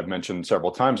signs I've mentioned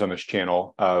several times on this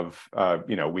channel of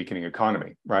weakening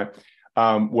economy, right?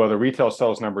 Well, the retail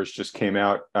sales numbers just came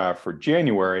out for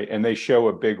January, and they show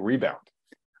a big rebound.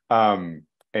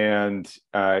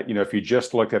 If you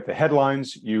just looked at the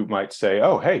headlines, you might say,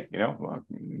 "Oh, hey,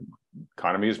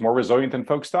 economy is more resilient than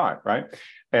folks thought," right?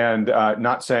 And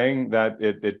not saying that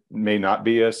it may not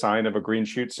be a sign of a green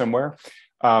shoot somewhere,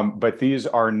 but these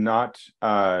are not.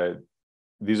 The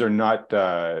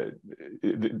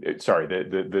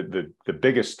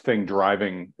biggest thing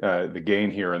driving the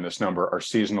gain here in this number are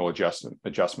seasonal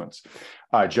adjustments,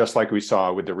 just like we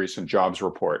saw with the recent jobs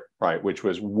report, right, which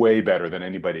was way better than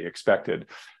anybody expected.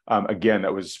 Again,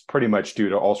 that was pretty much due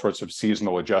to all sorts of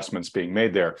seasonal adjustments being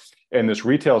made there. And this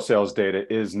retail sales data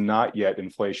is not yet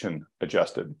inflation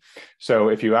adjusted. So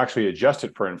if you actually adjust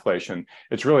it for inflation,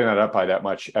 it's really not up by that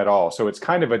much at all. So it's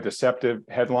kind of a deceptive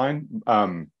headline.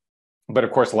 But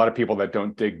of course, a lot of people that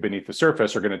don't dig beneath the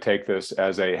surface are going to take this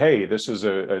as hey, this is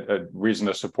a reason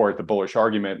to support the bullish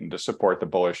argument and to support the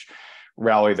bullish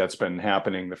rally that's been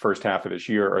happening the first half of this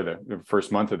year or the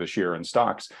first month of this year in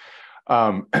stocks.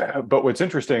 But what's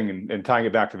interesting in tying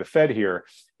it back to the Fed here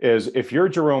is if you're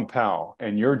Jerome Powell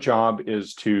and your job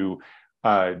is to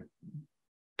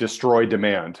destroy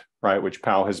demand, right, which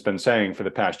Powell has been saying for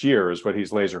the past year is what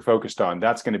he's laser focused on,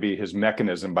 that's going to be his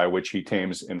mechanism by which he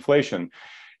tames inflation.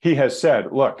 He has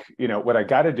said, look, what I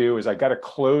got to do is I got to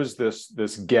close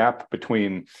this gap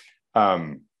between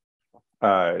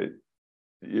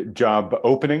job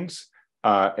openings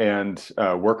and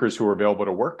workers who are available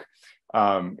to work.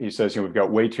 He says, we've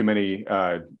got way too many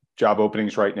job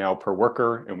openings right now per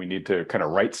worker, and we need to kind of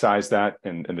right size that.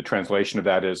 And the translation of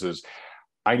that is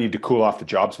I need to cool off the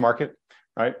jobs market,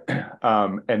 right?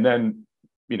 And then,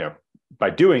 by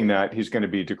doing that, he's going to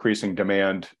be decreasing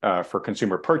demand for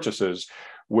consumer purchases,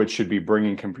 which should be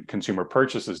bringing consumer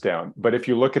purchases down. But if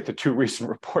you look at the two recent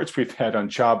reports we've had on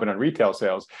job and on retail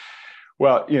sales,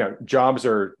 well, jobs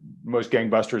are most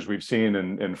gangbusters we've seen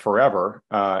in forever.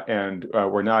 And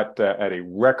we're not at a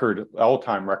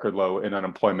all-time record low in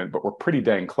unemployment, but we're pretty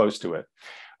dang close to it.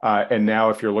 And now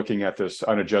if you're looking at this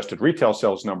unadjusted retail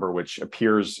sales number, which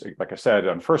appears, like I said,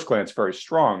 on first glance, very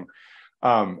strong,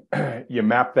 you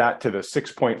map that to the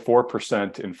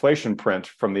 6.4% inflation print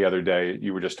from the other day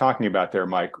you were just talking about there,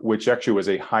 Mike, which actually was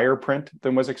a higher print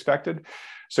than was expected.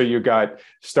 So you got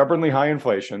stubbornly high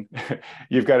inflation.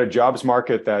 You've got a jobs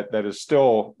market that is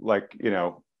still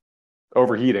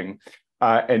overheating.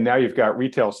 And now you've got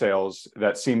retail sales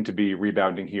that seem to be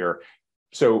rebounding here.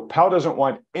 So Powell doesn't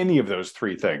want any of those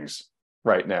three things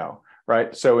right now,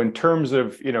 right? So in terms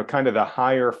of, kind of the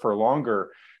higher for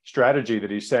longer strategy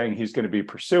that he's saying he's going to be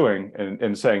pursuing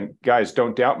and saying, guys,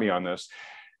 don't doubt me on this.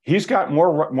 He's got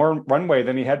more runway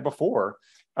than he had before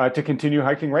to continue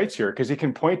hiking rates here because he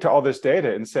can point to all this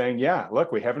data and saying, yeah,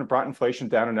 look, we haven't brought inflation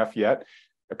down enough yet.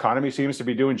 Economy seems to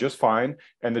be doing just fine.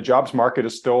 And the jobs market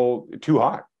is still too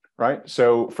hot, right?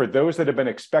 So for those that have been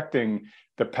expecting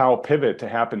the Powell pivot to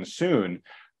happen soon,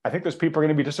 I think those people are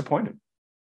going to be disappointed.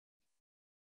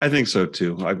 I think so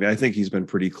too. I mean, I think he's been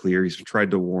pretty clear. He's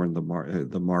tried to warn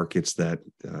the markets that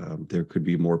there could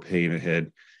be more pain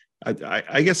ahead.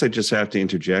 I guess I just have to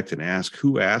interject and ask,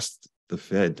 who asked the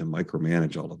Fed to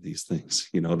micromanage all of these things.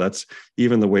 That's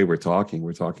even the way we're talking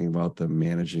about the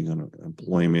managing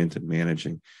unemployment and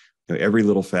managing every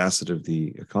little facet of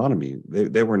the economy.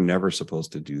 They were never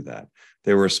supposed to do that.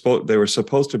 They were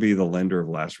supposed to be the lender of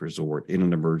last resort in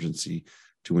an emergency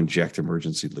to inject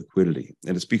emergency liquidity.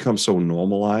 And it's become so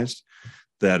normalized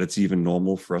that it's even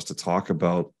normal for us to talk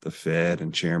about the Fed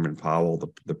and Chairman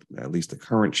Powell, at least the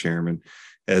current chairman,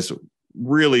 as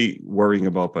really worrying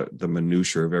about the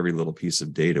minutia of every little piece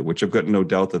of data, which I've got no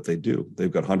doubt that they do.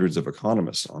 They've got hundreds of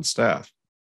economists on staff.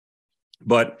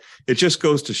 But it just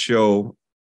goes to show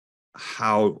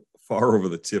how far over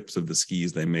the tips of the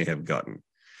skis they may have gotten.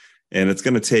 And it's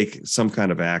going to take some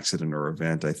kind of accident or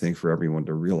event, I think, for everyone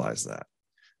to realize that.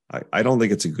 I don't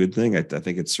think it's a good thing. I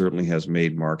think it certainly has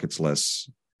made markets less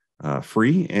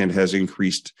free and has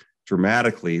increased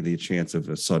dramatically the chance of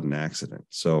a sudden accident.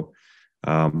 So,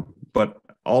 but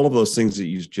all of those things that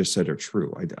you just said are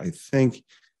true. I think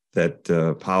that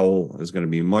Powell is going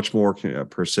to be much more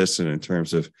persistent in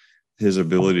terms of his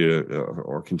ability to,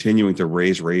 or continuing to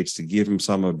raise rates, to give him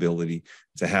some ability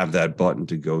to have that button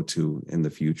to go to in the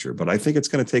future. But I think it's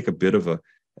going to take a bit of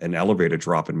an elevator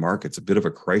drop in markets, a bit of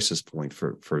a crisis point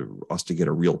for us to get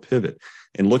a real pivot.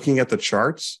 And looking at the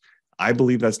charts, I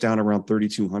believe that's down around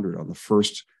 3,200 on the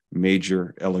first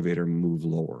major elevator move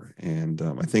lower. And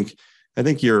I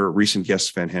think your recent guest,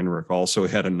 Sven Henrik, also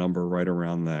had a number right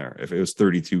around there. If it was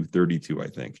 32, I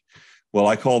think. Well,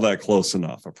 I call that close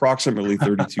enough. Approximately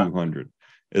 3,200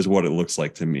 is what it looks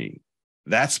like to me.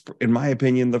 That's, in my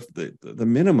opinion, the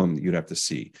minimum you'd have to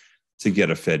see to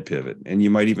get a Fed pivot. And you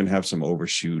might even have some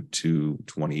overshoot to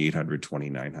 2,800,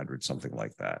 2,900, something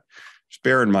like that. Just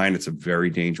bear in mind, it's a very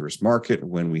dangerous market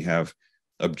when we have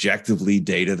objectively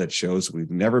data that shows we've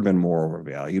never been more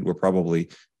overvalued. We're probably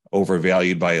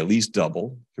overvalued by at least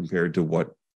double compared to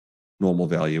what normal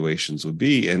valuations would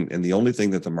be. And the only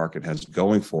thing that the market has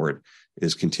going for it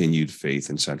is continued faith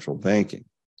in central banking.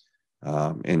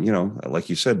 And, like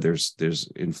you said,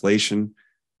 there's inflation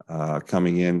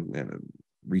coming in, and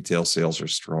retail sales are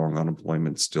strong,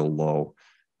 unemployment's still low.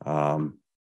 All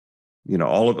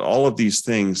of these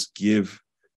things give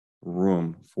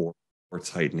room for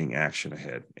tightening action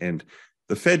ahead. And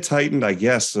the Fed tightened, I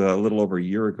guess, a little over a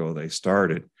year ago they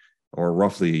started, or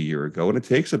roughly a year ago. And it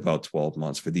takes about 12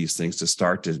 months for these things to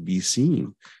start to be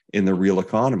seen in the real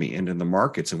economy and in the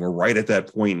markets. And we're right at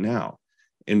that point now.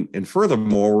 And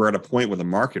furthermore, we're at a point where the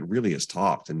market really has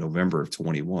topped in November of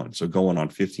 21. So going on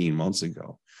 15 months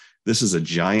ago, this is a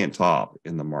giant top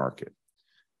in the market.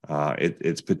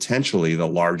 It's potentially the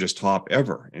largest top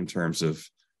ever in terms of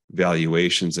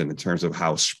valuations and in terms of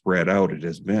how spread out it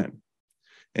has been.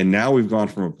 And now we've gone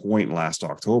from a point last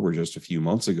October, just a few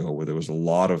months ago, where there was a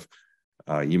lot of,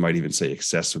 you might even say,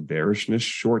 excessive bearishness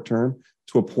short term,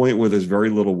 to a point where there's very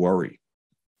little worry.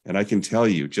 And I can tell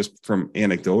you, just from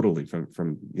anecdotally,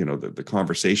 from the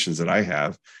conversations that I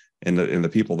have and the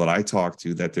people that I talk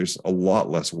to, that there's a lot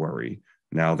less worry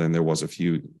now than there was a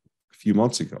few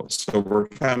months ago. So we're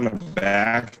kind of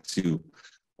back to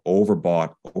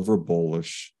overbought, over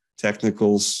bullish,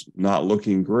 technicals not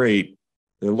looking great.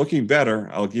 They're looking better,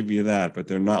 I'll give you that, but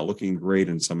they're not looking great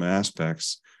in some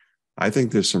aspects. I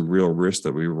think there's some real risk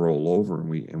that we roll over and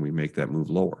we make that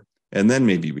move lower. And then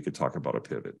maybe we could talk about a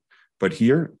pivot. But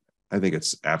here, I think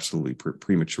it's absolutely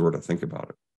premature to think about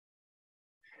it.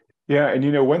 Yeah,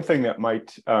 and one thing that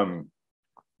might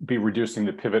be reducing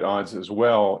the pivot odds as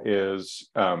well is,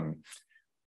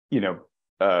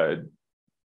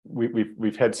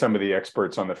 we've had some of the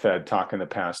experts on the Fed talk in the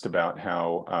past about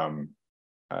how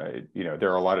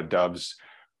there are a lot of doves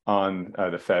on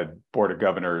the Fed Board of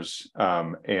Governors,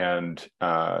 and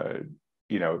the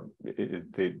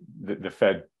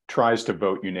Fed tries to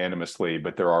vote unanimously,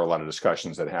 but there are a lot of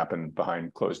discussions that happen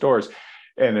behind closed doors.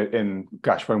 And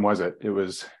gosh, when was it? It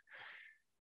was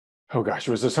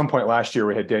at some point last year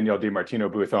we had Danielle DiMartino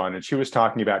Booth on, and she was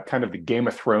talking about kind of the Game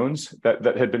of Thrones that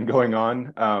had been going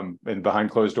on and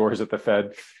behind closed doors at the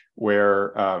Fed,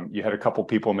 where you had a couple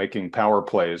people making power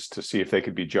plays to see if they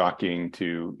could be jockeying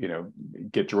to,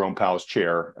 get Jerome Powell's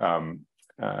chair,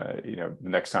 the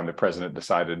next time the president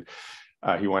decided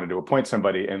he wanted to appoint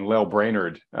somebody. And Lael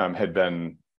Brainerd had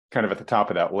been kind of at the top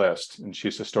of that list, and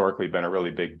she's historically been a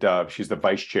really big dove. She's the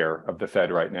vice chair of the Fed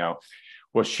right now.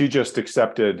 Well, she just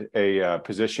accepted a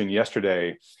position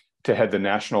yesterday to head the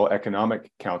National Economic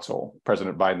Council,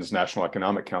 President Biden's National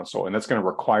Economic Council, and that's going to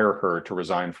require her to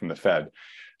resign from the Fed.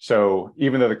 So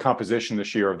even though the composition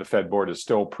this year of the Fed board is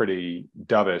still pretty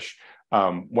dovish,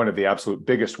 one of the absolute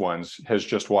biggest ones has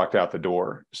just walked out the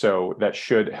door. So that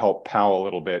should help Powell a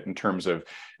little bit in terms of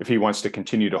if he wants to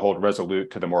continue to hold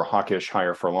resolute to the more hawkish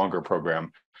higher for longer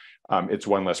program. it's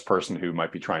one less person who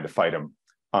might be trying to fight him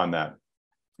on that.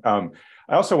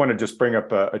 I also want to just bring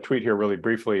up a tweet here really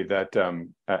briefly that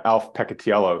Alf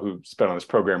Peccatiello, who's been on this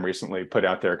program recently, put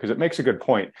out there because it makes a good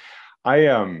point.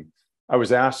 I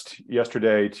was asked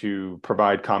yesterday to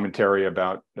provide commentary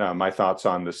about my thoughts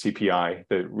on the CPI,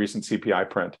 the recent CPI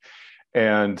print.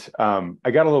 And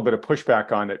I got a little bit of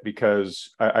pushback on it because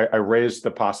I raised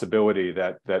the possibility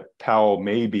that the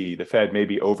Fed may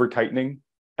be over tightening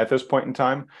at this point in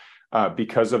time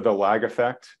because of the lag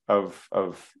effect of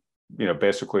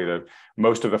basically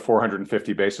most of the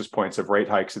 450 basis points of rate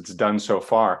hikes it's done so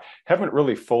far haven't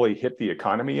really fully hit the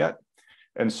economy yet.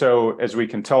 And so, as we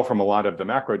can tell from a lot of the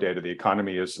macro data, the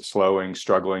economy is slowing,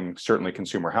 struggling. Certainly,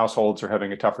 consumer households are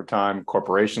having a tougher time.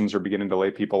 Corporations are beginning to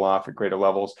lay people off at greater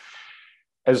levels.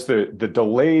 As the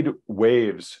delayed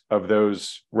waves of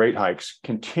those rate hikes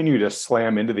continue to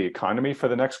slam into the economy for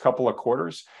the next couple of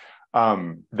quarters,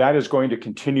 that is going to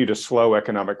continue to slow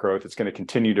economic growth. It's going to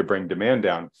continue to bring demand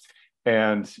down.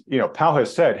 And, Powell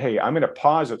has said, hey, I'm going to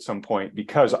pause at some point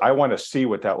because I want to see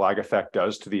what that lag effect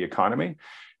does to the economy.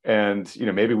 And,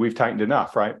 maybe we've tightened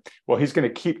enough, right? Well, he's going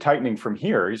to keep tightening from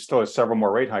here. He still has several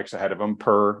more rate hikes ahead of him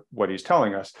per what he's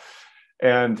telling us.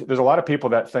 And there's a lot of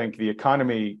people that think the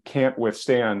economy can't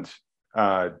withstand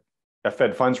a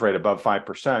Fed funds rate above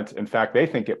 5%. In fact, they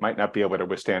think it might not be able to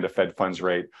withstand a Fed funds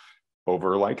rate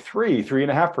over like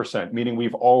 3.5%, meaning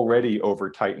we've already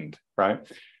over tightened, right?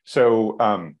 So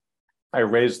I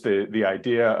raised the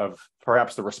idea of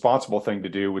perhaps the responsible thing to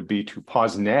do would be to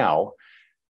pause now,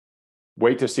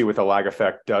 wait to see what the lag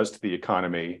effect does to the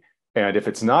economy. And if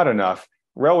it's not enough,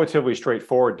 relatively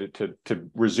straightforward to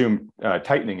resume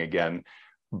tightening again.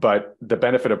 But the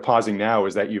benefit of pausing now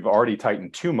is that you've already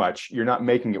tightened too much. You're not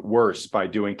making it worse by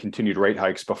doing continued rate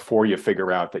hikes before you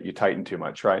figure out that you tightened too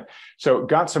much, right? So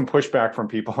got some pushback from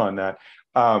people on that.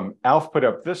 Alf put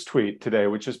up this tweet today,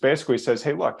 which just basically says,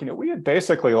 hey, look, we had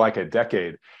basically like a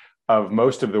decade of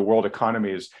most of the world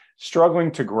economies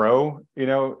struggling to grow,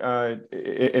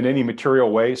 in any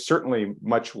material way, certainly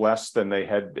much less than they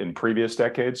had in previous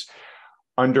decades,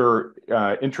 under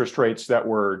interest rates that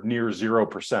were near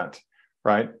 0%,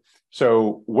 right?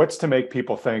 So what's to make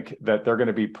people think that they're going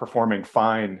to be performing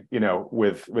fine,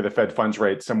 with a Fed funds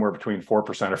rate somewhere between 4% or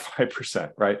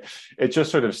 5%, right? It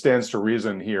just sort of stands to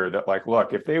reason here that, like,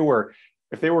 look, if they were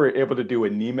able to do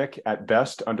anemic at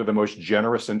best under the most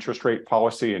generous interest rate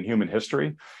policy in human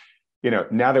history,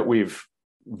 now that we've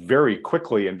very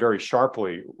quickly and very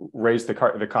sharply raised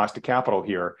the cost of capital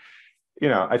here,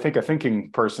 I think a thinking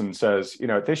person says,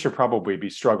 they should probably be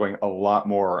struggling a lot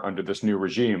more under this new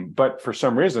regime. But for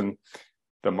some reason,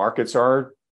 the markets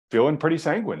are feeling pretty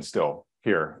sanguine still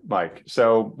here, Mike.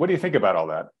 So what do you think about all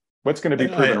that? What's going to be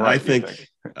proven right?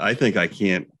 I think I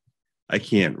can't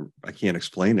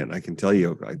explain it. I can tell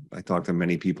you, I talk to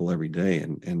many people every day,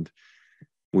 and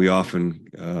we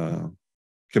often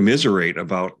commiserate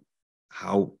about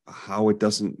how it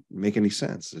doesn't make any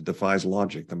sense. It defies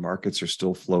logic. The markets are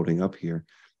still floating up here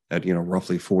at,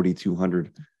 roughly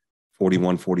 4,200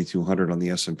 on the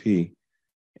S&P.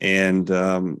 And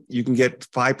you can get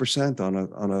 5%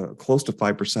 on a close to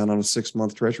 5% on a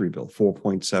 6-month treasury bill,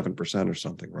 4.7% or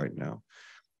something right now.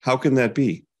 How can that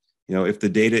be? If the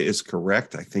data is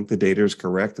correct, I think the data is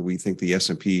correct, that we think the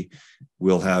S&P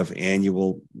will have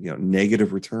annual,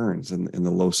 negative returns in the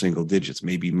low single digits,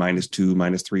 maybe -2,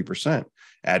 -3%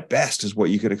 at best is what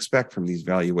you could expect from these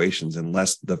valuations,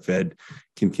 unless the Fed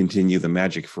can continue the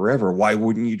magic forever. Why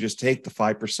wouldn't you just take the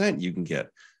 5% you can get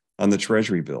on the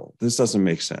treasury bill? This doesn't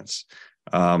make sense.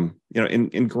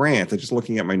 In Grant, I'm just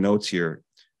looking at my notes here,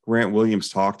 Grant Williams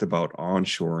talked about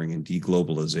onshoring and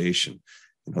deglobalization.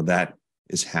 That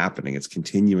is happening. It's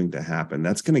continuing to happen.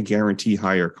 That's going to guarantee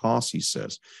higher costs, he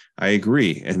says. I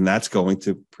agree. And that's going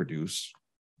to produce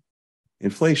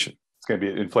inflation. It's going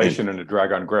to be inflation and a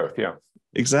drag on growth. Yeah,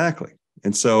 exactly.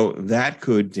 And so that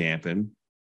could dampen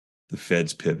the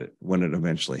Fed's pivot when it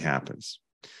eventually happens.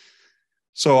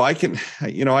 So I can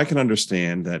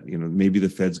understand that, maybe the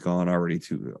Fed's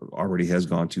already has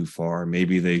gone too far.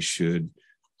 Maybe they should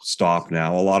stop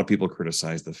now. A lot of people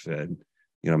criticize the Fed.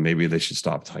 Maybe they should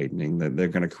stop tightening, that they're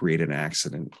going to create an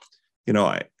accident.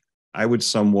 I would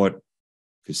somewhat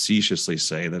facetiously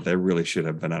say that they really should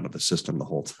have been out of the system the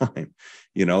whole time.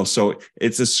 So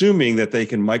it's assuming that they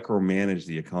can micromanage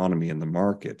the economy and the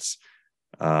markets,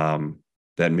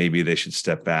 that maybe they should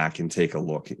step back and take a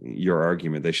look. Your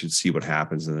argument, they should see what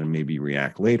happens and then maybe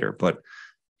react later. But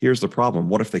here's the problem.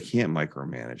 What if they can't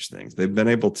micromanage things? They've been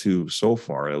able to so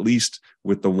far, at least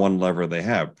with the one lever they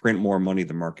have: print more money,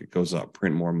 the market goes up.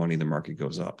 Print more money, the market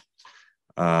goes up.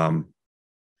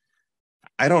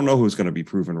 I don't know who's going to be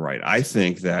proven right. I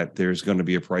think that there's going to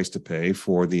be a price to pay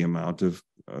for the amount of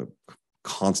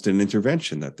constant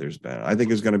intervention that there's been. I think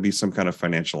there's going to be some kind of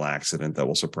financial accident that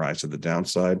will surprise to the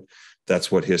downside.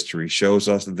 That's what history shows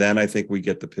us. Then I think we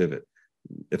get the pivot.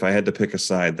 If I had to pick a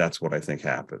side, that's what I think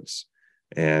happens.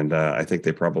 And I think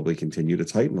they probably continue to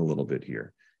tighten a little bit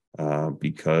here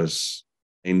because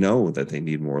they know that they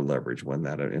need more leverage when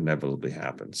that inevitably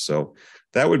happens. So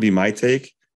that would be my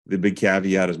take. The big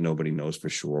caveat is nobody knows for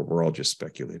sure. We're all just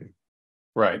speculating.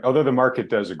 Right. Although the market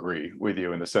does agree with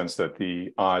you in the sense that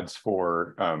the odds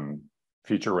for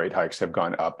future rate hikes have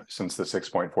gone up since the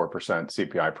 6.4%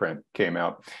 CPI print came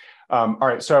out. All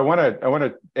right. So I want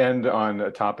to end on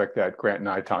a topic that Grant and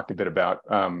I talked a bit about,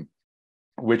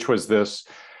 which was this: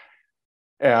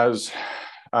 as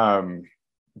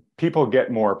people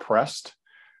get more pressed,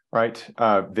 right?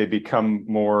 They become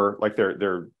more like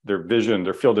their vision,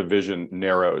 their field of vision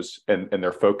narrows, and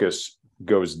their focus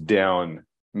goes down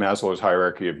Maslow's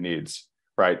hierarchy of needs,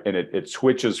 right? And it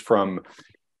switches from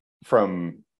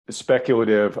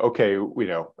speculative, okay,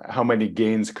 how many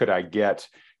gains could I get,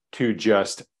 to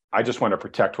just, I just want to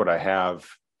protect what I have,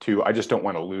 to I just don't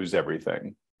want to lose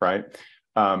everything, right?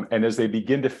 And as they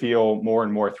begin to feel more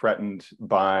and more threatened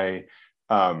by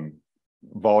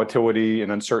volatility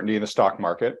and uncertainty in the stock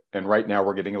market, and right now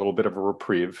we're getting a little bit of a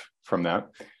reprieve from that.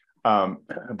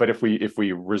 But if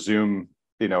we resume,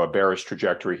 a bearish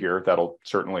trajectory here, that'll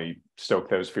certainly stoke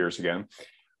those fears again.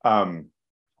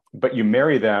 But you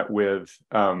marry that with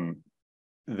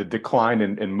the decline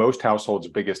in most households'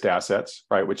 biggest assets,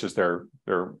 right, which is the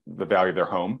value of their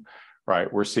home,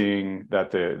 right? We're seeing that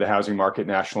the housing market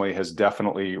nationally has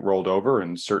definitely rolled over,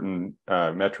 and certain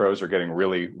metros are getting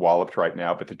really walloped right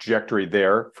now. But the trajectory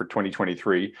there for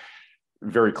 2023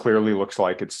 very clearly looks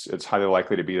like it's highly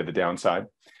likely to be to the downside.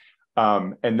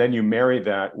 And then you marry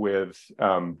that with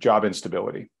job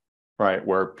instability, right,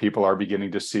 where people are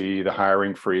beginning to see the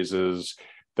hiring freezes,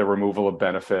 the removal of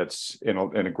benefits in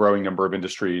a growing number of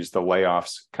industries, the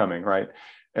layoffs coming, right?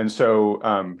 And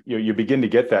so you begin to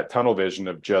get that tunnel vision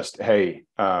of just, hey,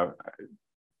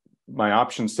 my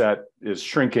option set is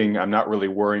shrinking. I'm not really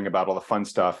worrying about all the fun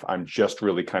stuff. I'm just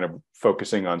really kind of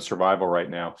focusing on survival right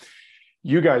now.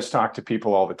 You guys talk to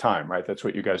people all the time, right? That's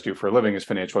what you guys do for a living as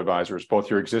financial advisors, both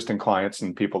your existing clients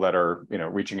and people that are,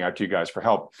 reaching out to you guys for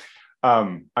help.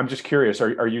 I'm just curious,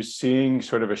 are you seeing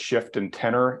sort of a shift in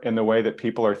tenor in the way that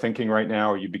people are thinking right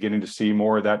now? Are you beginning to see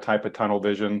more of that type of tunnel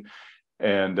vision?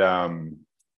 And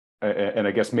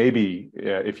I guess maybe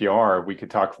if you are, we could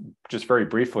talk just very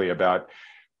briefly about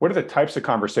what are the types of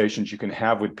conversations you can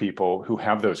have with people who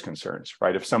have those concerns,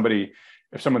 right? If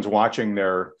someone's watching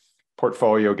their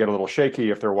portfolio get a little shaky,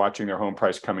 if they're watching their home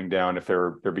price coming down, if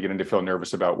they're beginning to feel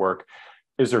nervous about work,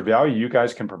 is there value you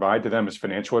guys can provide to them as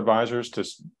financial advisors to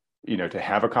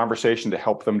have a conversation to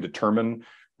help them determine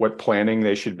what planning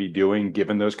they should be doing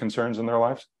given those concerns in their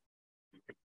lives?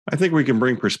 I think we can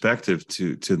bring perspective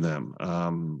to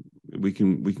them. We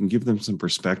can give them some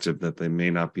perspective that they may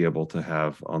not be able to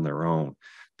have on their own.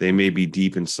 They may be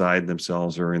deep inside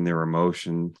themselves or in their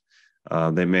emotion.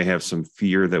 They may have some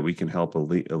fear that we can help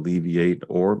alleviate,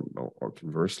 or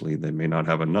conversely, they may not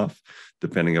have enough,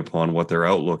 depending upon what their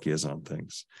outlook is on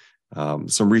things.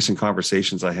 Some recent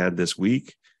conversations I had this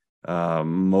week,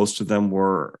 most of them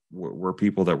were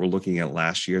people that were looking at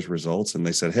last year's results, and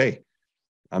they said, "Hey,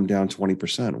 I'm down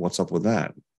 20%. What's up with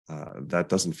that? That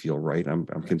doesn't feel right. I'm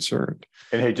concerned."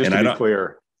 And hey, just to be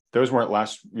clear, those weren't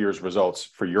last year's results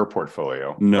for your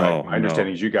portfolio. No, right? My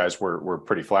understanding is you guys were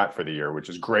pretty flat for the year, which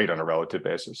is great on a relative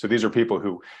basis. So these are people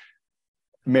who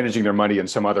managing their money in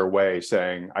some other way,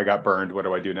 saying, "I got burned. What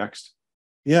do I do next?"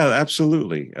 Yeah,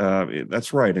 absolutely.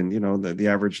 That's right. And, the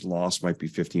average loss might be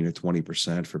 15 to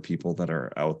 20% for people that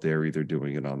are out there either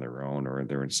doing it on their own or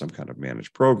they're in some kind of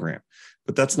managed program.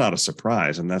 But that's not a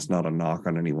surprise. And that's not a knock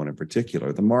on anyone in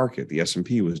particular. The market, the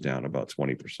S&P was down about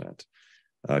 20%,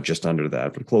 just under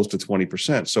that, but close to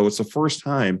 20%. So it's the first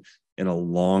time in a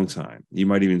long time. You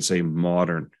might even say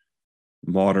modern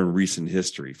recent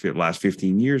history, last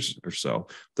 15 years or so,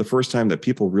 the first time that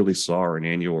people really saw an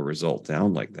annual result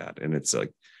down like that. And it's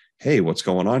like, hey, what's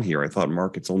going on here? I thought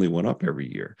markets only went up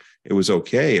every year. It was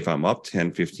okay if I'm up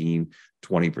 10, 15,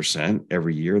 20%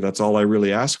 every year. That's all I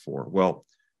really ask for. Well,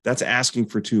 that's asking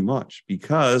for too much,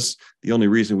 because the only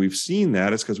reason we've seen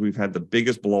that is because we've had the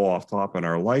biggest blow off top in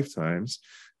our lifetimes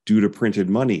due to printed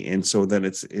money. And so then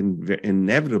it's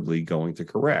inevitably going to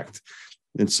correct.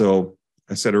 And so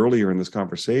I said earlier in this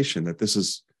conversation that this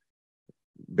is,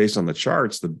 based on the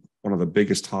charts, one of the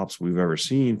biggest tops we've ever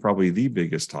seen, probably the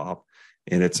biggest top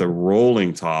And it's a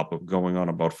rolling top of going on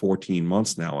about 14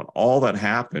 months now. And all that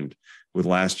happened with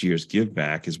last year's give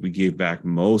back is we gave back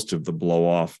most of the blow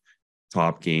off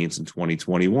top gains in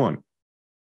 2021.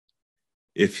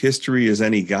 If history is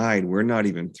any guide, we're not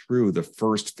even through the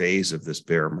first phase of this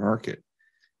bear market.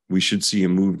 We should see a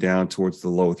move down towards the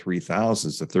low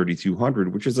 3,000s to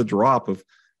 3,200, which is a drop of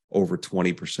over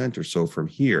 20% or so from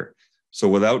here. So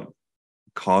without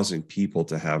causing people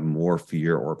to have more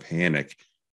fear or panic,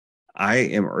 I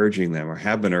am urging them, or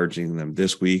have been urging them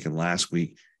this week and last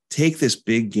week, take this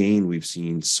big gain we've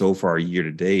seen so far year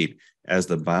to date as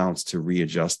the bounce to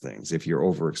readjust things if you're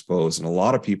overexposed. And a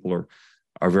lot of people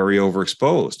are very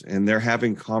overexposed, and they're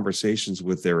having conversations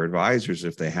with their advisors,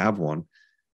 if they have one,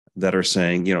 that are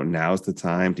saying, now's the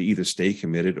time to either stay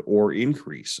committed or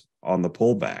increase on the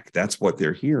pullback. That's what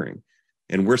they're hearing.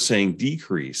 And we're saying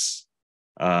decrease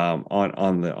on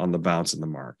the bounce in the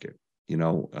market.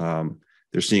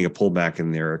 They're seeing a pullback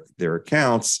in their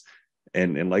accounts.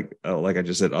 And like I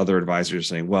just said, other advisors are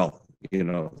saying, well,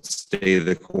 stay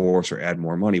the course or add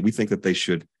more money. We think that they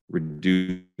should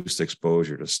reduce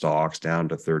exposure to stocks down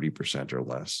to 30% or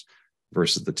less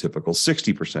versus the typical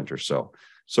 60% or so.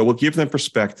 So we'll give them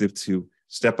perspective to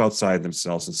step outside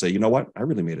themselves and say, you know what, I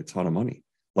really made a ton of money.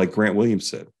 Like Grant Williams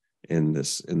said in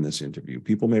this interview,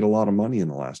 people made a lot of money in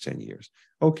the last 10 years.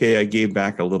 Okay, I gave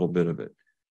back a little bit of it.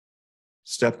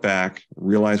 Step back,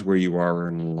 realize where you are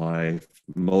in life.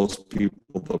 Most people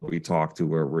that we talk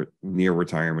to are near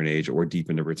retirement age or deep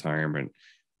into retirement.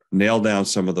 Nail down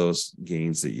some of those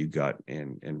gains that you got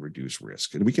and reduce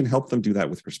risk. And we can help them do that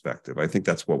with perspective. I think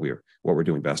that's what we're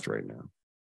doing best right now.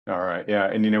 All right. Yeah.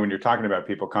 And, when you're talking about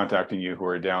people contacting you who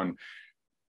are down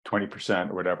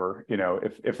 20% or whatever,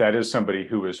 if that is somebody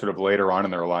who is sort of later on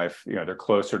in their life, they're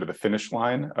closer to the finish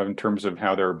line in terms of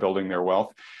how they're building their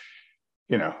wealth,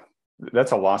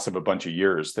 that's a loss of a bunch of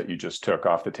years that you just took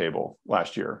off the table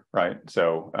last year. Right.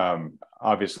 So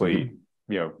obviously,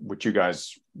 what you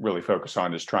guys really focus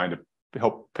on is trying to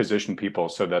help position people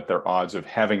so that their odds of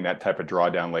having that type of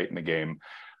drawdown late in the game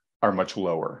are much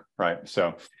lower. Right.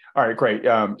 So, all right, great.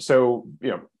 I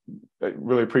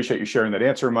really appreciate you sharing that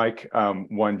answer, Mike.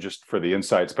 One, just for the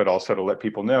insights, but also to let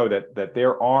people know that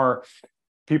there are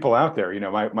people out there.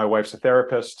 My wife's a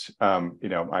therapist.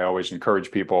 I always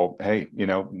encourage people, hey,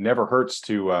 never hurts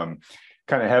to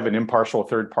kind of have an impartial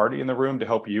third party in the room to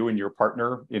help you and your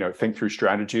partner, think through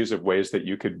strategies of ways that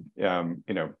you could,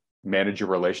 manage your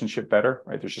relationship better.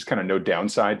 Right? There's just kind of no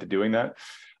downside to doing that.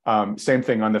 Same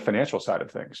thing on the financial side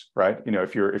of things, right?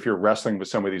 If you're wrestling with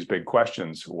some of these big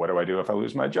questions, what do I do if I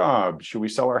lose my job? Should we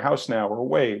sell our house now or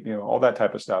wait? All that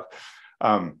type of stuff.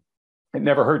 It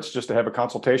never hurts just to have a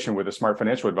consultation with a smart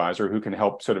financial advisor who can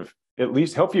help sort of at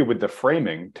least help you with the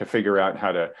framing to figure out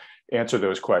how to answer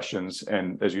those questions.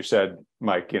 And as you said,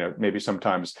 Mike, maybe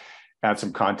sometimes add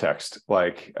some context,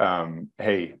 like,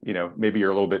 hey, maybe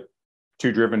you're a little bit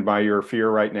too driven by your fear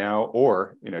right now,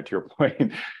 or, to your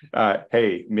point,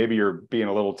 hey, maybe you're being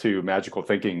a little too magical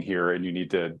thinking here and you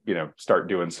need to, start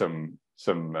doing some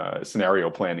scenario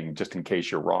planning just in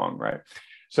case you're wrong, right?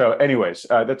 So anyways,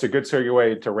 that's a good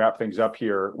segue to wrap things up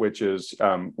here, which is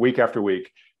week after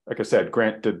week. Like I said,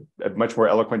 Grant did a much more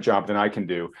eloquent job than I can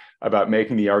do about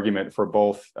making the argument for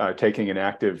both taking an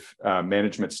active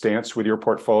management stance with your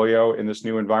portfolio in this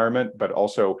new environment, but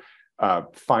also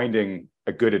finding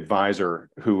a good advisor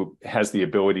who has the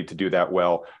ability to do that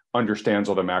well, understands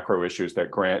all the macro issues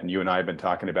that Grant and you and I have been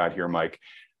talking about here, Mike,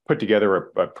 put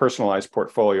together a personalized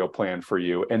portfolio plan for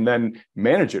you, and then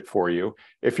manage it for you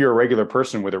if you're a regular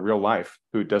person with a real life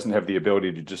who doesn't have the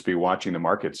ability to just be watching the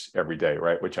markets every day,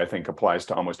 right? Which I think applies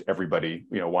to almost everybody,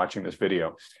 watching this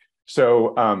video.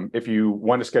 So if you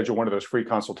want to schedule one of those free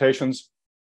consultations,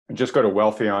 just go to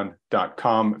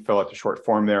wealthion.com, fill out the short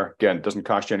form there. Again, it doesn't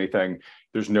cost you anything.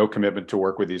 There's no commitment to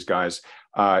work with these guys.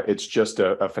 It's just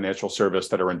a financial service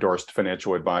that our endorsed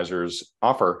financial advisors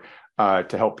offer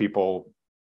to help people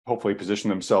hopefully position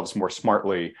themselves more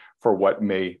smartly for what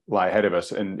may lie ahead of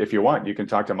us. And if you want, you can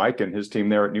talk to Mike and his team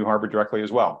there at New Harbor directly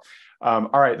as well. All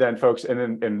right, then, folks,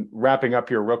 and wrapping up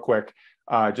here real quick,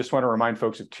 just want to remind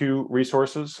folks of two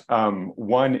resources.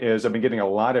 One is I've been getting a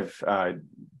lot of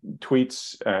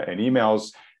tweets and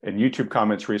emails and YouTube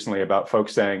comments recently about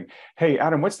folks saying, hey,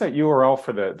 Adam, what's that URL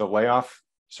for the layoff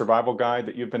survival guide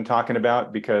that you've been talking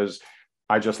about? Because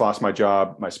I just lost my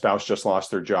job, my spouse just lost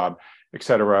their job, et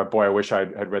cetera. Boy, I wish I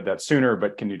had read that sooner,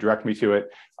 but can you direct me to it?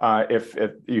 If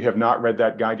you have not read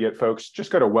that guide yet, folks,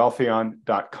 just go to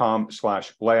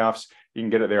wealthion.com/layoffs. You can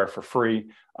get it there for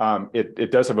free.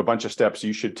 It does have a bunch of steps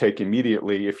you should take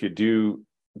immediately if you do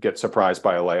get surprised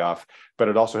by a layoff, but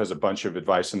it also has a bunch of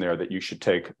advice in there that you should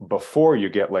take before you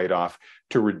get laid off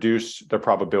to reduce the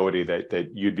probability that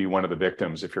you'd be one of the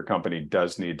victims if your company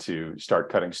does need to start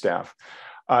cutting staff.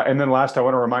 And then last, I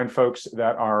want to remind folks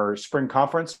that our spring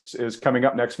conference is coming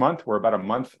up next month. We're about a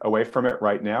month away from it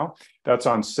right now. That's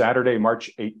on Saturday, March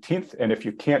 18th. And if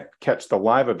you can't catch the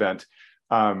live event,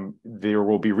 there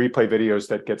will be replay videos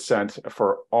that get sent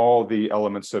for all the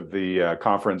elements of the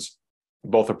conference,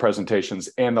 both the presentations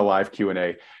and the live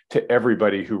Q&A, to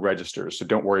everybody who registers. So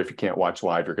don't worry if you can't watch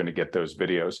live, you're going to get those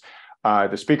videos.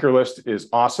 The speaker list is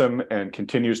awesome and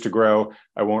continues to grow.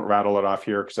 I won't rattle it off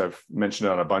here because I've mentioned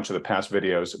it on a bunch of the past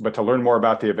videos, but to learn more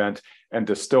about the event and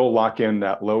to still lock in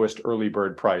that lowest early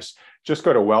bird price, just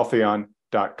go to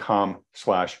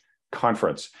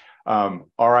wealthion.com/conference. All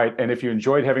right. And if you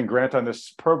enjoyed having Grant on this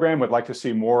program, would like to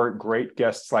see more great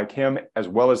guests like him, as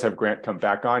well as have Grant come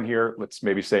back on here, let's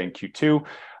maybe say in Q2,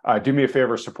 do me a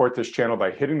favor, support this channel by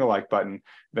hitting the like button,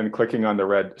 then clicking on the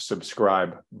red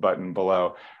subscribe button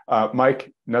below.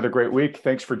 Mike, another great week.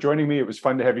 Thanks for joining me. It was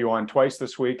fun to have you on twice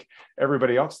this week.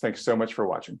 Everybody else, thanks so much for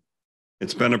watching.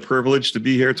 It's been a privilege to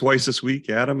be here twice this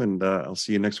week, Adam, and I'll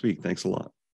see you next week. Thanks a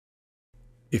lot.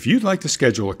 If you'd like to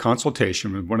schedule a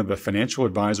consultation with one of the financial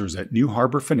advisors at New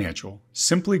Harbor Financial,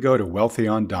 simply go to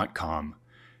Wealthion.com.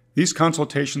 These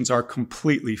consultations are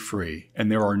completely free, and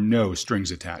there are no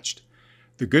strings attached.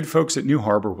 The good folks at New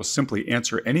Harbor will simply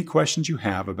answer any questions you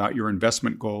have about your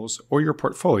investment goals or your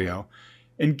portfolio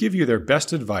and give you their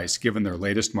best advice given their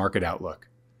latest market outlook.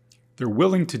 They're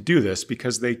willing to do this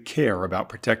because they care about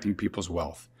protecting people's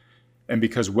wealth, and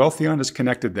because Wealthion has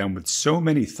connected them with so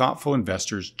many thoughtful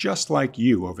investors just like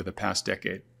you over the past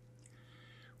decade.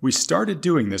 We started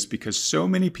doing this because so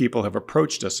many people have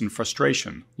approached us in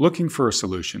frustration, looking for a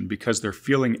solution because they're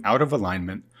feeling out of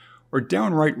alignment or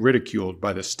downright ridiculed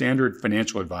by the standard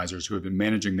financial advisors who have been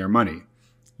managing their money.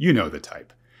 You know the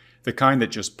type. The kind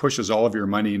that just pushes all of your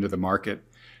money into the market,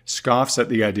 scoffs at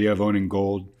the idea of owning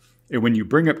gold, and when you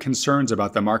bring up concerns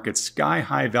about the market's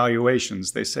sky-high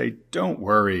valuations, they say, "Don't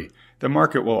worry, the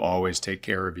market will always take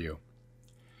care of you."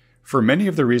 For many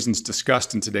of the reasons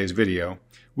discussed in today's video,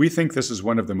 we think this is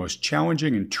one of the most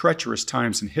challenging and treacherous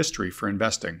times in history for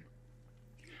investing.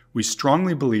 We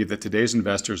strongly believe that today's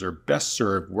investors are best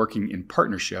served working in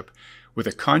partnership with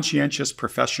a conscientious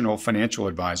professional financial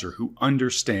advisor who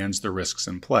understands the risks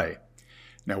in play.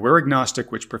 Now, we're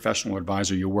agnostic which professional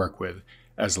advisor you work with,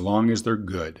 as long as they're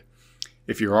good.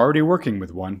 If you're already working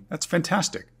with one, that's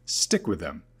fantastic. Stick with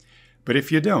them. But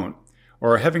if you don't,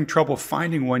 or are having trouble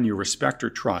finding one you respect or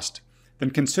trust, then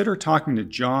consider talking to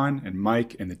John and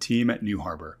Mike and the team at New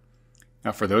Harbor.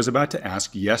 Now, for those about to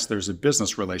ask, yes, there's a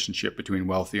business relationship between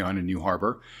Wealthion and New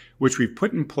Harbor, which we've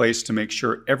put in place to make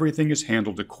sure everything is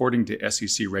handled according to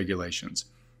SEC regulations.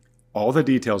 All the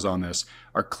details on this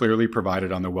are clearly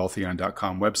provided on the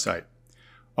Wealthion.com website.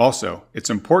 Also, it's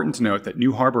important to note that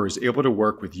New Harbor is able to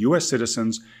work with U.S.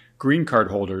 citizens, green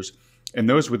card holders, and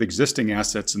those with existing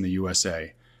assets in the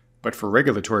USA. But for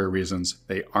regulatory reasons,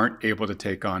 they aren't able to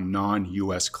take on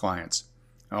non-U.S. clients.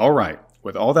 All right,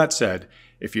 with all that said,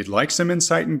 if you'd like some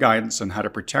insight and guidance on how to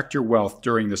protect your wealth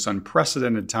during this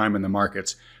unprecedented time in the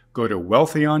markets, go to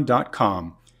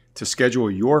Wealthion.com to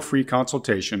schedule your free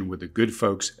consultation with the good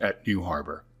folks at New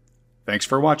Harbor. Thanks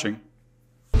for watching.